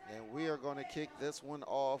 And we are going to kick this one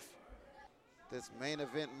off, this main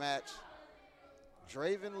event match.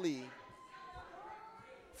 Draven Lee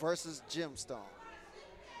versus Gemstone.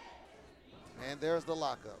 And there's the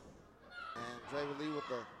lockup. And Draven Lee with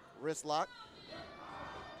the wrist lock.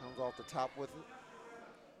 Comes off the top with it.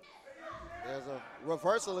 There's a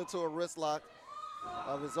reversal into a wrist lock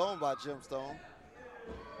of his own by Gemstone.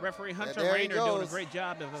 Referee Hunter Rayner doing a great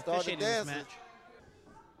job of officiating this match.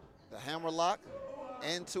 The hammer lock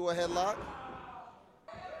into a headlock.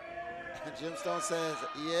 And Gemstone says,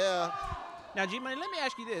 yeah. Now, G-Money, let me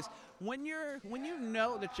ask you this. When you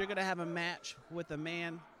know that you're going to have a match with a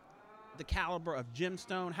man the caliber of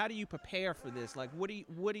Gemstone, how do you prepare for this? Like, what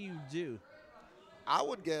do you do? I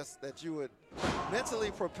would guess that you would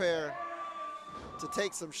mentally prepare to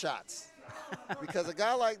take some shots. Because a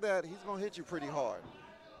guy like that, he's going to hit you pretty hard,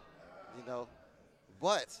 you know.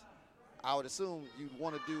 But I would assume you'd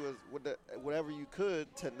want to do whatever you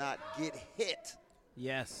could to not get hit.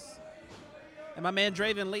 Yes. And my man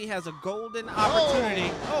Draven Lee has a golden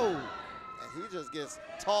opportunity. Oh! And he just gets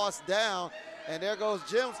tossed down. And there goes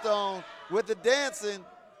Gemstone with the dancing.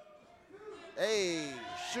 Hey,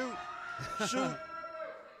 shoot, shoot.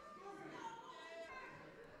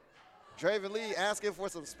 Draven Lee asking for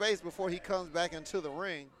some space before he comes back into the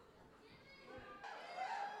ring.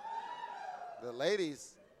 The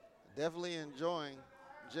ladies definitely enjoying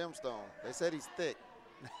Gemstone. They said he's thick.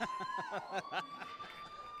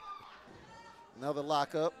 Another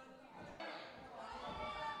lockup.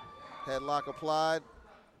 Headlock applied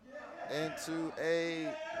into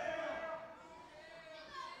a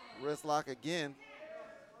wrist lock again.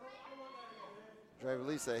 Draven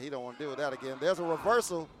Lee said he don't want to deal with that again. There's a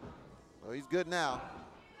reversal. Well, he's good now.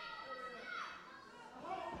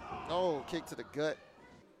 Oh, kick to the gut.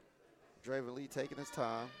 Draven Lee taking his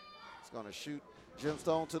time. He's going to shoot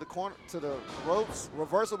Gemstone to the corner, to the ropes.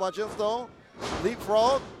 Reversal by Gemstone.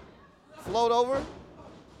 Leapfrog. Float over.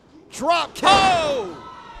 Drop kick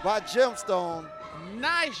by Gemstone.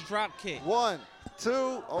 Nice drop kick. 1,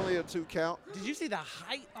 2, only a 2 count. Did you see the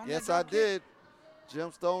height on that Yes, drop I did.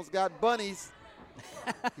 Gemstone's got bunnies.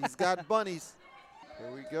 He's got bunnies.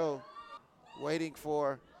 Here we go. Waiting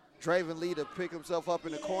for Draven Lee to pick himself up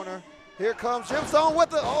in the corner. Here comes Gemstone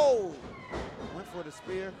with the, went for the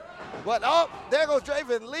spear. But, there goes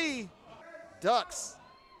Draven Lee. Ducks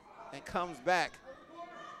and comes back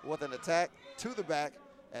with an attack to the back.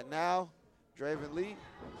 And now Draven Lee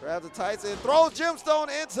grabs the tights and throws Gemstone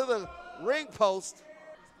into the ring post.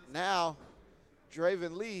 Now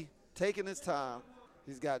Draven Lee taking his time.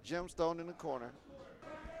 He's got Gemstone in the corner.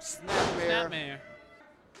 Snapmare.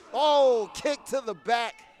 Oh, kick to the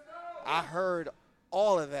back. I heard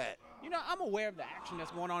all of that. You know, I'm aware of the action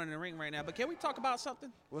that's going on in the ring right now, but can we talk about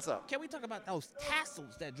something? What's up? Can we talk about those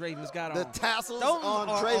tassels that Draven's got on? The tassels those on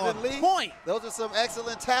are Draven on Lee? Point. Those are some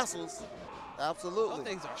excellent tassels. Absolutely. Those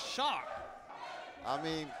things are sharp. I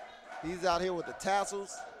mean, he's out here with the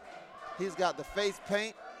tassels. He's got the face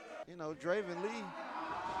paint. You know, Draven Lee.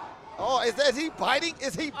 Oh, is he biting?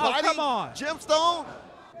 Is he biting? Come on. Gemstone?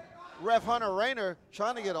 Ref Hunter Rayner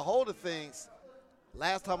trying to get a hold of things.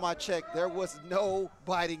 Last time I checked, there was no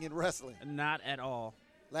biting in wrestling. Not at all.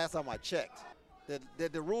 Last time I checked.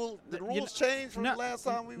 Did the rules change from the last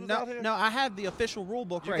time we was out here? No, I have the official rule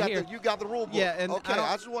book right here. You got the rule book. Yeah, and okay,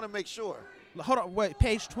 I just want to make sure. Hold on, wait,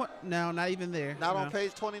 page 20. No, not even there. Not on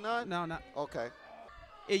page 29? No, not. Okay.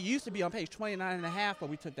 It used to be on page 29 and a half, but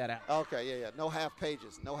we took that out. Okay, yeah. No half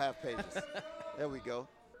pages. No half pages. There we go.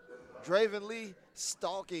 Draven Lee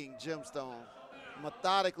stalking Gemstone,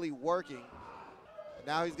 methodically working.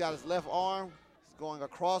 Now he's got his left arm. He's going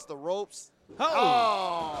across the ropes.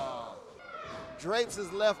 Oh! Drapes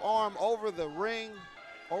his left arm over the ring,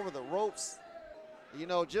 over the ropes. You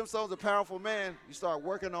know, Gemstone's a powerful man. You start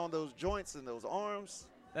working on those joints and those arms.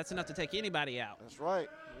 That's enough to take anybody out. That's right.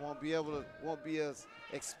 Won't be as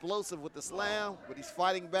explosive with the slam, but he's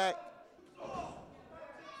fighting back.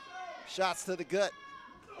 Shots to the gut.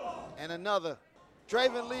 And another.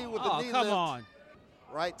 Draven Lee with the knee lift. On.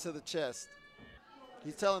 Right to the chest.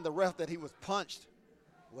 He's telling the ref that he was punched.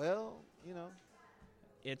 Well, you know.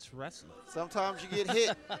 It's wrestling. Sometimes you get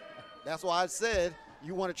hit. That's why I said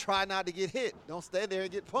you want to try not to get hit. Don't stand there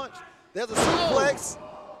and get punched. There's a suplex.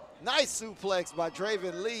 Nice suplex by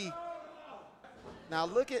Draven Lee. Now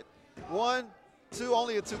look at 1, 2,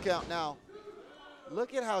 only a 2 count. Now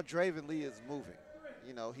look at how Draven Lee is moving.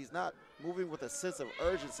 You know, he's not moving with a sense of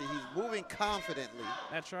urgency. He's moving confidently.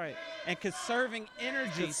 That's right. And conserving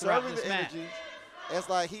energy throughout this match. It's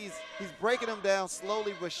like he's breaking him down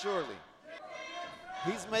slowly but surely.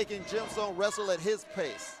 He's making Gemstone wrestle at his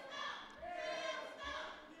pace.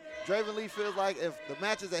 Draven Lee feels like if the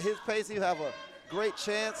match is at his pace, he'll have a great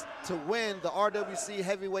chance to win the RWC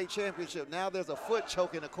Heavyweight Championship. Now there's a foot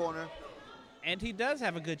choke in the corner. And he does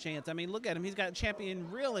have a good chance. I mean, look at him. He's got champion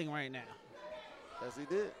reeling right now. Yes, he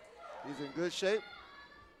did. He's in good shape.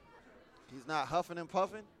 He's not huffing and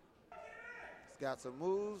puffing. He's got some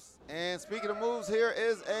moves. And speaking of moves, here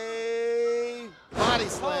is a body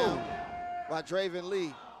slam by Draven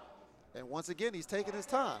Lee. And once again, he's taking his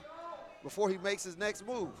time before he makes his next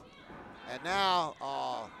move. And now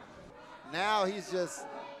he's just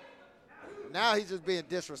being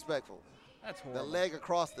disrespectful. That's horrible. The leg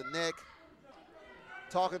across the neck,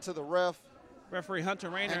 talking to the ref. Referee Hunter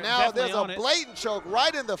Rainer. And now there's a blatant choke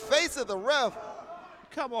right in the face of the ref.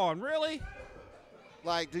 Come on, really?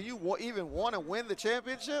 Like, do you even want to win the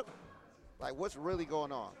championship? Like, what's really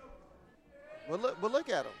going on? But look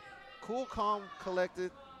at him. Cool, calm,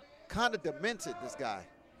 collected, kind of demented, this guy.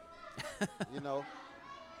 You know?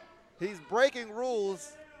 He's breaking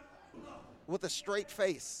rules with a straight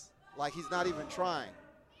face, like he's not even trying.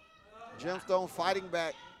 Gemstone fighting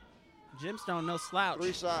back. Gemstone, no slouch.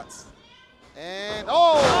 3 shots. And,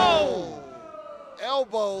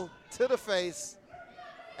 elbow to the face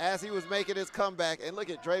as he was making his comeback. And look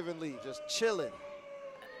at Draven Lee just chilling,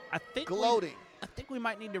 gloating. I think we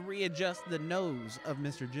might need to readjust the nose of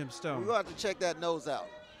Mr. Gemstone. We're going to have to check that nose out.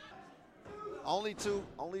 Only two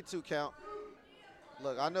count.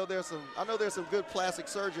 Look, I know there's some good plastic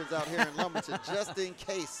surgeons out here in Lumberton just in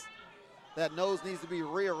case that nose needs to be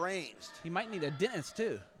rearranged. He might need a dentist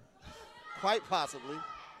too. Quite possibly.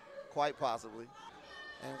 Quite possibly.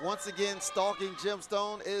 And once again, stalking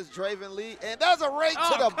Gemstone is Draven Lee. And there's a rake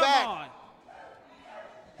to the back. On.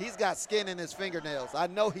 He's got skin in his fingernails. I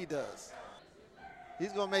know he does.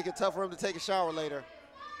 He's going to make it tough for him to take a shower later.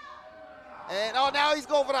 And, now he's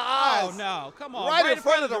going for the eyes. Oh, no. Come on. Right in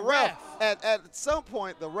front of the ref. At some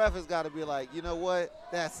point, the ref has got to be like, you know what?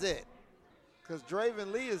 That's it. Because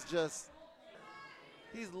Draven Lee is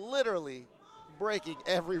he's literally breaking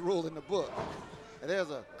every rule in the book. And there's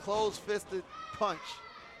a closed-fisted punch.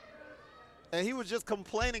 And he was just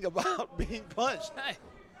complaining about being punched. Hey.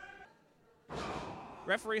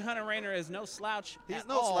 Referee Hunter Rainer is no slouch He's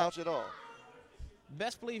no slouch at all.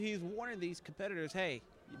 Best believe he's warning these competitors, hey,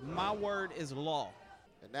 my word is law.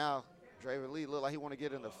 And now Draven Lee look like he want to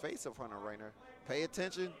get in the face of Hunter Rainer. Pay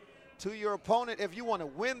attention to your opponent if you want to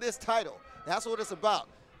win this title. That's what it's about.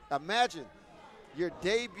 Imagine your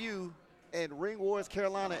debut in Ring Wars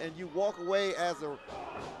Carolina and you walk away as a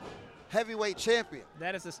heavyweight champion.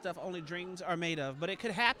 That is the stuff only dreams are made of, but it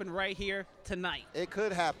could happen right here tonight. It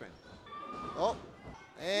could happen.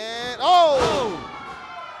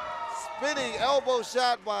 Spinning elbow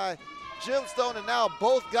shot by Gemstone, and now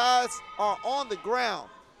both guys are on the ground.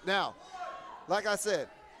 Now, like I said,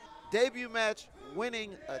 debut match,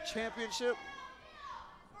 winning a championship,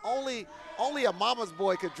 only a mama's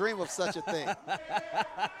boy could dream of such a thing.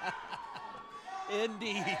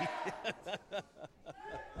 Indeed.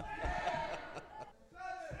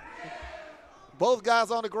 Both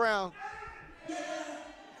guys on the ground.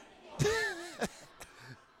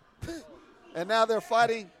 And now they're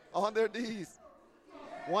fighting on their knees.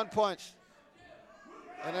 One punch.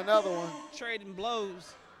 And another one. Trading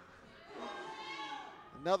blows.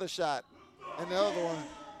 Another shot. And another one.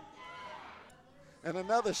 And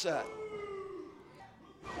another shot.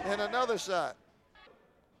 And another shot.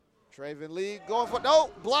 Draven Lee going for,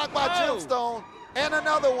 blocked by Gemstone. And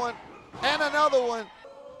another one. And another one.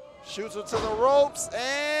 Shoots her to the ropes.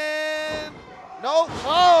 And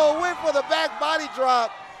went for the back body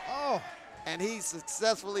drop. And he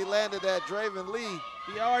successfully landed that. Draven Lee.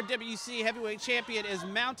 The RWC Heavyweight Champion is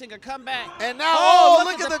mounting a comeback. And now,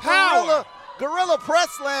 look at the gorilla press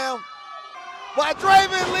slam by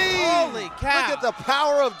Draven Lee. Holy cow. Look at the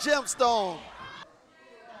power of Gemstone.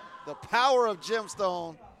 The power of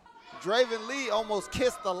Gemstone. Draven Lee almost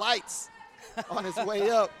kissed the lights on his way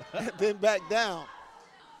up and then back down.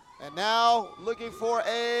 And now looking for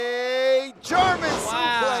a German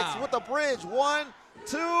suplex with a bridge. 1,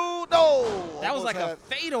 2. No. That was Almost like had a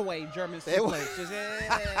fadeaway German It was- suplex. Just,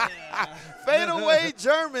 yeah. fadeaway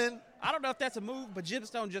German. I don't know if that's a move, but Jim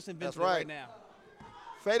Stone just invented That's it right right. now.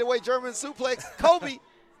 Fadeaway German suplex. Kobe.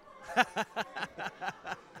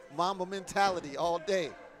 Mamba mentality all day.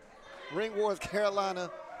 Ring Wars Carolina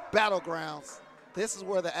Battlegrounds. This is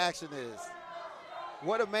where the action is.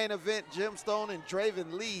 What a main event. Jim Stone and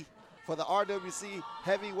Draven Lee for the RWC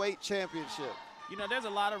Heavyweight Championship. You know, there's a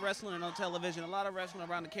lot of wrestling on television, a lot of wrestling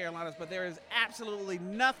around the Carolinas, but there is absolutely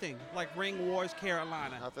nothing like Ring Wars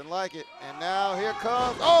Carolina. Nothing like it. And now here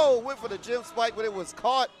comes, oh, went for the Jim spike, but it was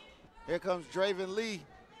caught. Here comes Draven Lee.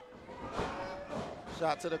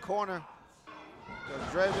 Shot to the corner. Goes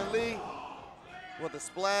Draven Lee with a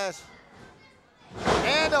splash.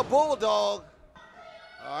 And a bulldog.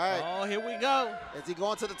 All right. Oh, here we go. Is he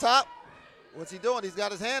going to the top? What's he doing? He's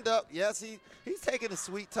got his hand up. Yes, he's taking a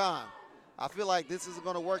sweet time. I feel like this isn't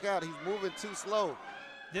going to work out. He's moving too slow.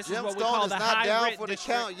 This Jim is what we Stone call is the not down high-rent for the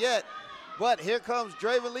district. count yet. But here comes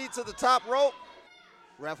Draven Lee to the top rope.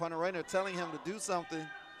 Ref Hunter Rainer telling him to do something.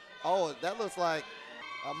 Oh, that looks like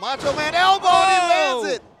a Macho Man elbow, and he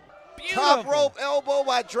lands it. Beautiful. Top rope elbow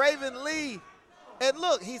by Draven Lee. And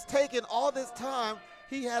look, he's taken all this time.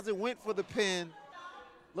 He hasn't went for the pin.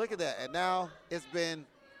 Look at that. And now it's been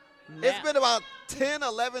about 10,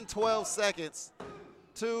 11, 12 seconds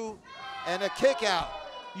and a kick out.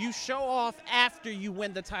 You show off after you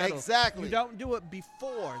win the title. Exactly. You don't do it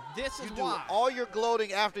before. This is You do why. all your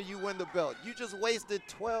gloating after you win the belt. You just wasted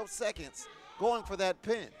 12 seconds going for that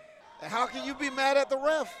pin. And how can you be mad at the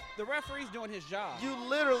ref? The referee's doing his job. You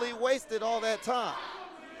literally wasted all that time.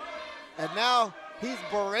 And now he's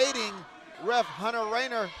berating Ref Hunter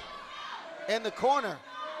Rainer in the corner.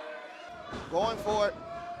 Going for it.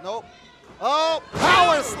 Nope. Oh,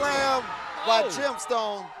 power slam by Jim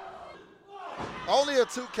Stone. Only a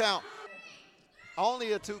 2 count.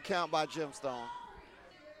 Only a 2 count by Jim Stone.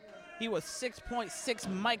 He was 6.6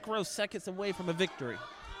 microseconds away from a victory.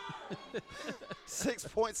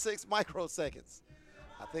 6.6 microseconds.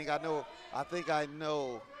 I think I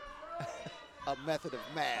know a method of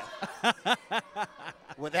math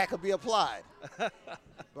where that could be applied.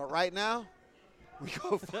 But right now, we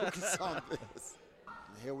go focus on this.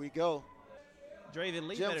 And here we go. Draven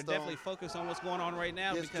Lee Jim better Stone. definitely focus on what's going on right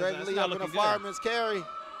now Gets because Draven that's Lee not up in a looking good. fireman's carry.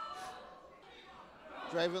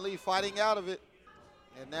 Draven Lee fighting out of it.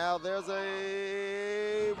 And now there's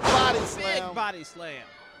a body slam. Big body slam.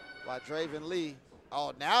 By Draven Lee.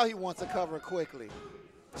 Oh, now he wants to cover quickly.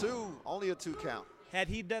 Only a 2 count. Had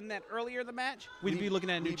he done that earlier in the match, we'd be looking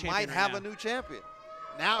at a new champion. Might right have now. a new champion.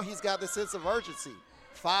 Now he's got the sense of urgency.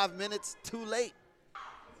 5 minutes too late.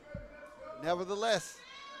 Nevertheless,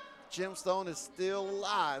 Jim Stone is still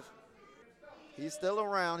alive. He's still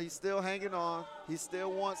around. He's still hanging on. He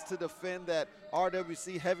still wants to defend that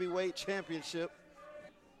RWC Heavyweight Championship.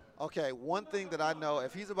 Okay, one thing that I know,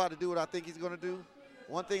 if he's about to do what I think he's going to do,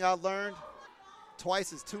 one thing I learned,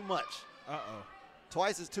 twice is too much. Uh-oh.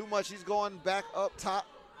 Twice is too much. He's going back up top.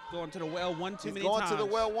 Going to the well one too many times. He's going to the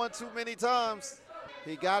well one too many times.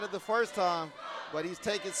 He got it the first time, but he's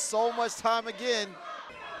taking so much time again.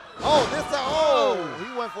 Oh, this time,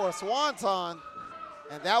 he went for a swanton,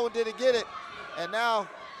 and that one didn't get it. And now,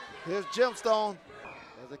 here's Jim Stone.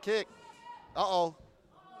 There's a kick. Uh-oh.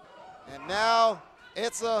 And now,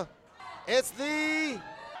 it's the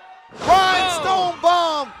Rhinestone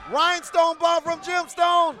Bomb. Rhinestone Bomb from Jim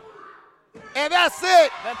Stone. And that's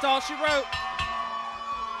it. That's all she wrote.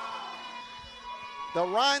 The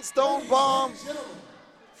Rhinestone Bomb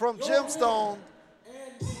from Jim Stone.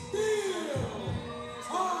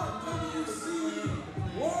 RWC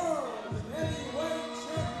World Heavyweight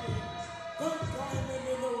Champion, the Diamond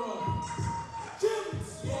in the Rough, Jim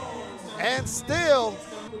Stone. And still,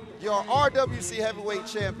 your RWC Heavyweight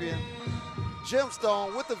Champion, Jim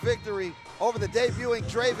Stone, with the victory over the debuting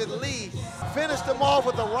Draven Lee. Finished him off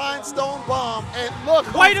with the Rhinestone Bomb, and look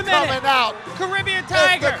Wait a who's minute. coming out. Caribbean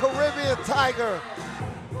Tiger. It's the Caribbean Tiger.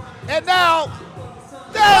 And now,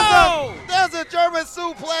 there's a German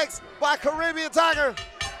suplex by Caribbean Tiger.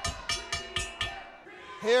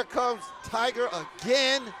 Here comes Tiger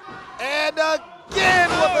again, and again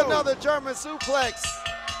with another German suplex.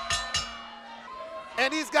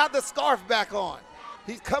 And he's got the scarf back on.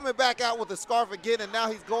 He's coming back out with the scarf again, and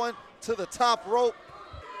now he's going to the top rope.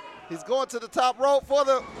 He's going to the top rope for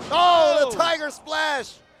the Tiger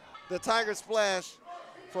Splash. The Tiger Splash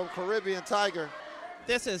from Caribbean Tiger.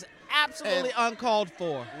 This is absolutely uncalled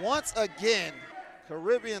for. Once again,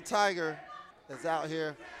 Caribbean Tiger is out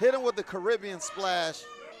here. Hit him with the Caribbean Splash.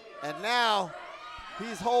 And now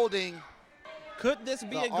he's holding Could this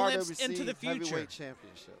be the a glimpse RWC into the future? Heavyweight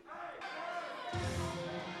Championship.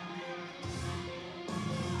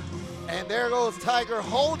 And there goes Tiger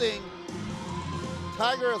holding.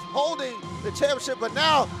 Tiger is holding the championship, but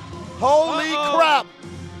now, holy crap.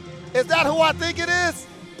 Is that who I think it is?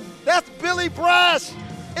 That's Billy Brash.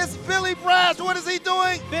 It's Billy Brash. What is he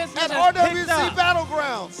doing at RWC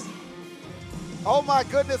Battlegrounds? Oh my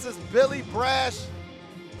goodness, it's Billy Brash.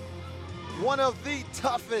 One of the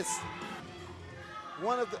toughest.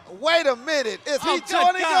 Wait a minute. Is he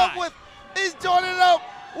joining up with, he's joining up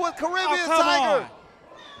with Caribbean Tiger.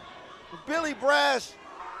 Billy Brash,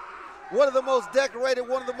 one of the most decorated,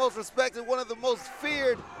 one of the most respected, one of the most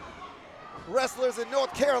feared wrestlers in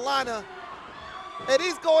North Carolina. And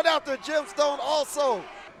he's going after Gemstone also.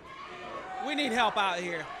 We need help out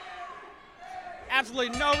here.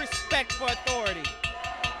 Absolutely no respect for authority.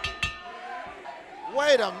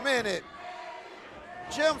 Wait a minute.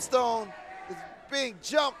 Gemstone is being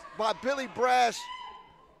jumped by Billy Brash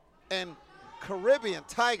and Caribbean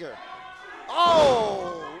Tiger.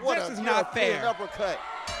 Oh, what this a is not fair. Uppercut.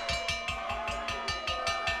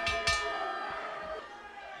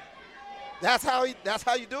 That's how you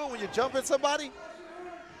do it when you're jumping somebody?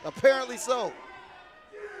 Apparently so.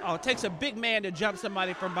 Oh, it takes a big man to jump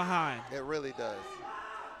somebody from behind. It really does.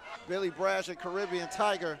 Billy Brash and Caribbean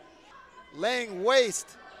Tiger laying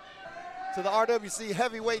waste to the RWC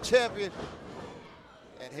heavyweight champion.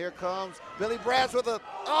 And here comes Billy Brash with a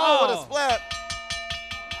splat.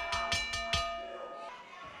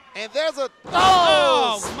 And there's a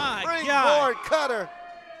my springboard God. cutter.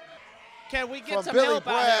 Can we get from some Billy help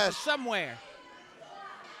out there Brash. from somewhere?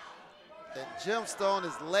 And Gemstone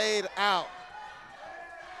is laid out.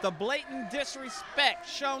 The blatant disrespect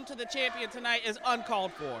shown to the champion tonight is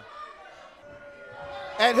uncalled for.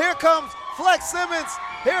 And here comes Flex Simmons.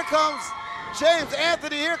 Here comes James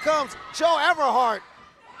Anthony. Here comes Joe Everhart.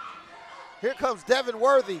 Here comes Devin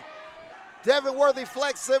Worthy. Devin Worthy,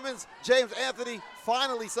 Flex Simmons, James Anthony.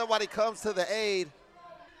 Finally, somebody comes to the aid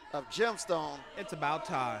of Gemstone. It's about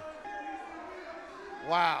time.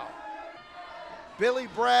 Wow. Billy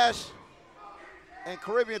Brash and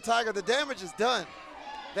Caribbean Tiger, the damage is done.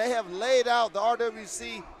 They have laid out the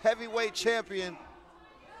RWC heavyweight champion.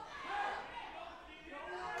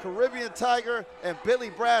 Caribbean Tiger and Billy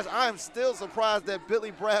Brash. I am still surprised that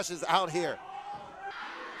Billy Brash is out here.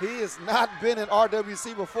 He has not been in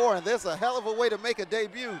RWC before, and there's a hell of a way to make a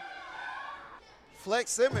debut. Flex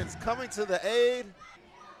Simmons coming to the aid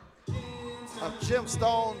of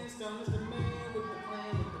Gemstone.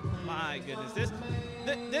 My goodness,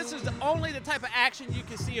 this is only the type of action you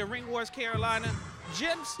can see in Ring Wars Carolina.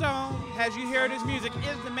 Gemstone, as you hear his music,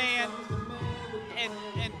 is the man,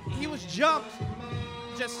 and he was jumped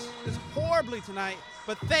just horribly tonight,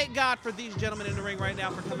 but thank God for these gentlemen in the ring right now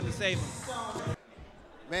for coming to save him.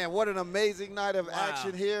 Man, what an amazing night of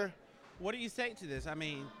action here. What do you say to this? I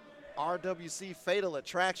mean, RWC Fatal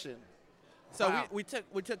Attraction. So Wow. we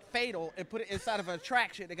took Fatal and put it inside of an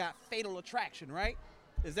attraction. It got Fatal Attraction, right?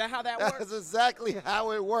 Is that how that works? That's exactly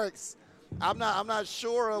how it works. I'm not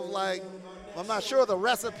sure of the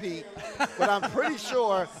recipe, but I'm pretty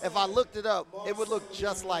sure if I looked it up, it would look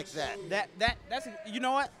just like that. That's you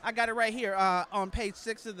know what? I got it right here on page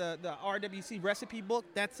 6 of the RWC recipe book.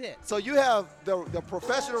 That's it. So you have the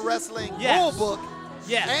professional wrestling Yes. rule book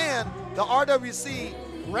Yes. and the RWC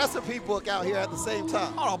recipe book out here at the same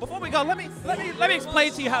time. Hold on, before we go, let me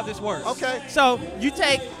explain to you how this works. Okay. So you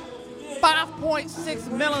take 5.6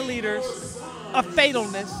 milliliters of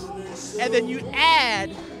fatalness, and then you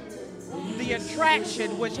add the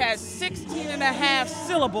attraction, which has 16 and a half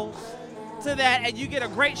syllables to that, and you get a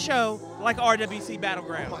great show like RWC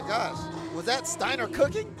Battleground. Oh my gosh. Was that Steiner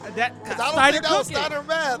cooking? That Because I don't think that was cooking. Steiner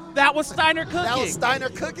math. That was Steiner cooking. That was Steiner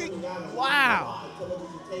cooking? Wow.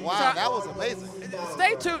 Wow, that was amazing.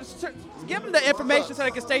 Stay tuned. Give them the information so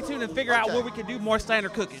they can stay tuned and figure out Okay. where we can do more Steiner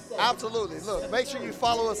cooking. Absolutely. Look, make sure you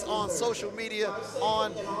follow us on social media.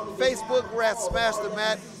 On Facebook, we're at Smash the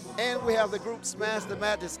Mat, and we have the group Smash the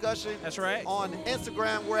Mat Discussion. That's right. On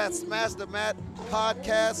Instagram, we're at Smash the Mat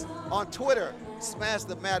Podcast. On Twitter, Smash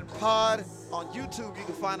the Mat Pod. On YouTube, you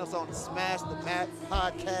can find us on Smash the Mat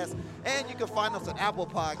Podcast. And you can find us on Apple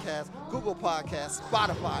Podcasts, Google Podcasts,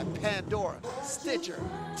 Spotify, Pandora, Stitcher,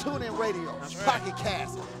 TuneIn Radio, Pocket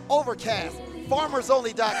Cast, Overcast,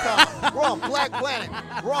 FarmersOnly.com. We're on Black Planet.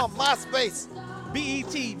 We're on MySpace.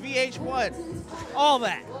 BET, VH1, all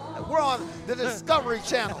that. We're on the Discovery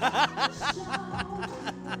Channel.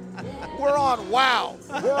 We're on Wow.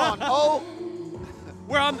 We're on O.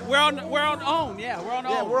 We're on OWN. Yeah, we're on OWN. Yeah,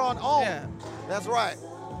 we're on OWN. Yeah. That's right.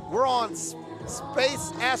 We're on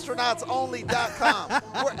SpaceAstronautsOnly.com.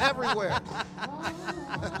 We're everywhere.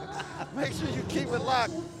 Make sure you keep it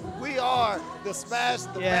locked. We are the Smash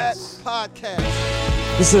the Yes. Mat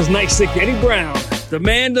Podcast. This is Night Sick Eddie Brown, the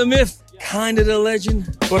man, the myth, kind of the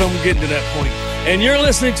legend, but I'm getting to that point. And you're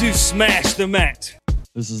listening to Smash the Mat.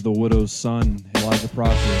 This is the widow's son, Elijah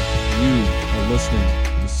Proctor. You are listening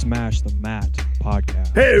to Smash the Mat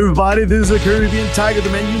podcast. Hey everybody, this is the Caribbean Tiger,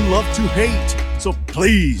 the man you love to hate. So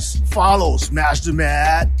please follow Smash the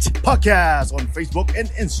Mat podcast on Facebook and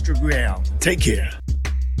Instagram. Take care.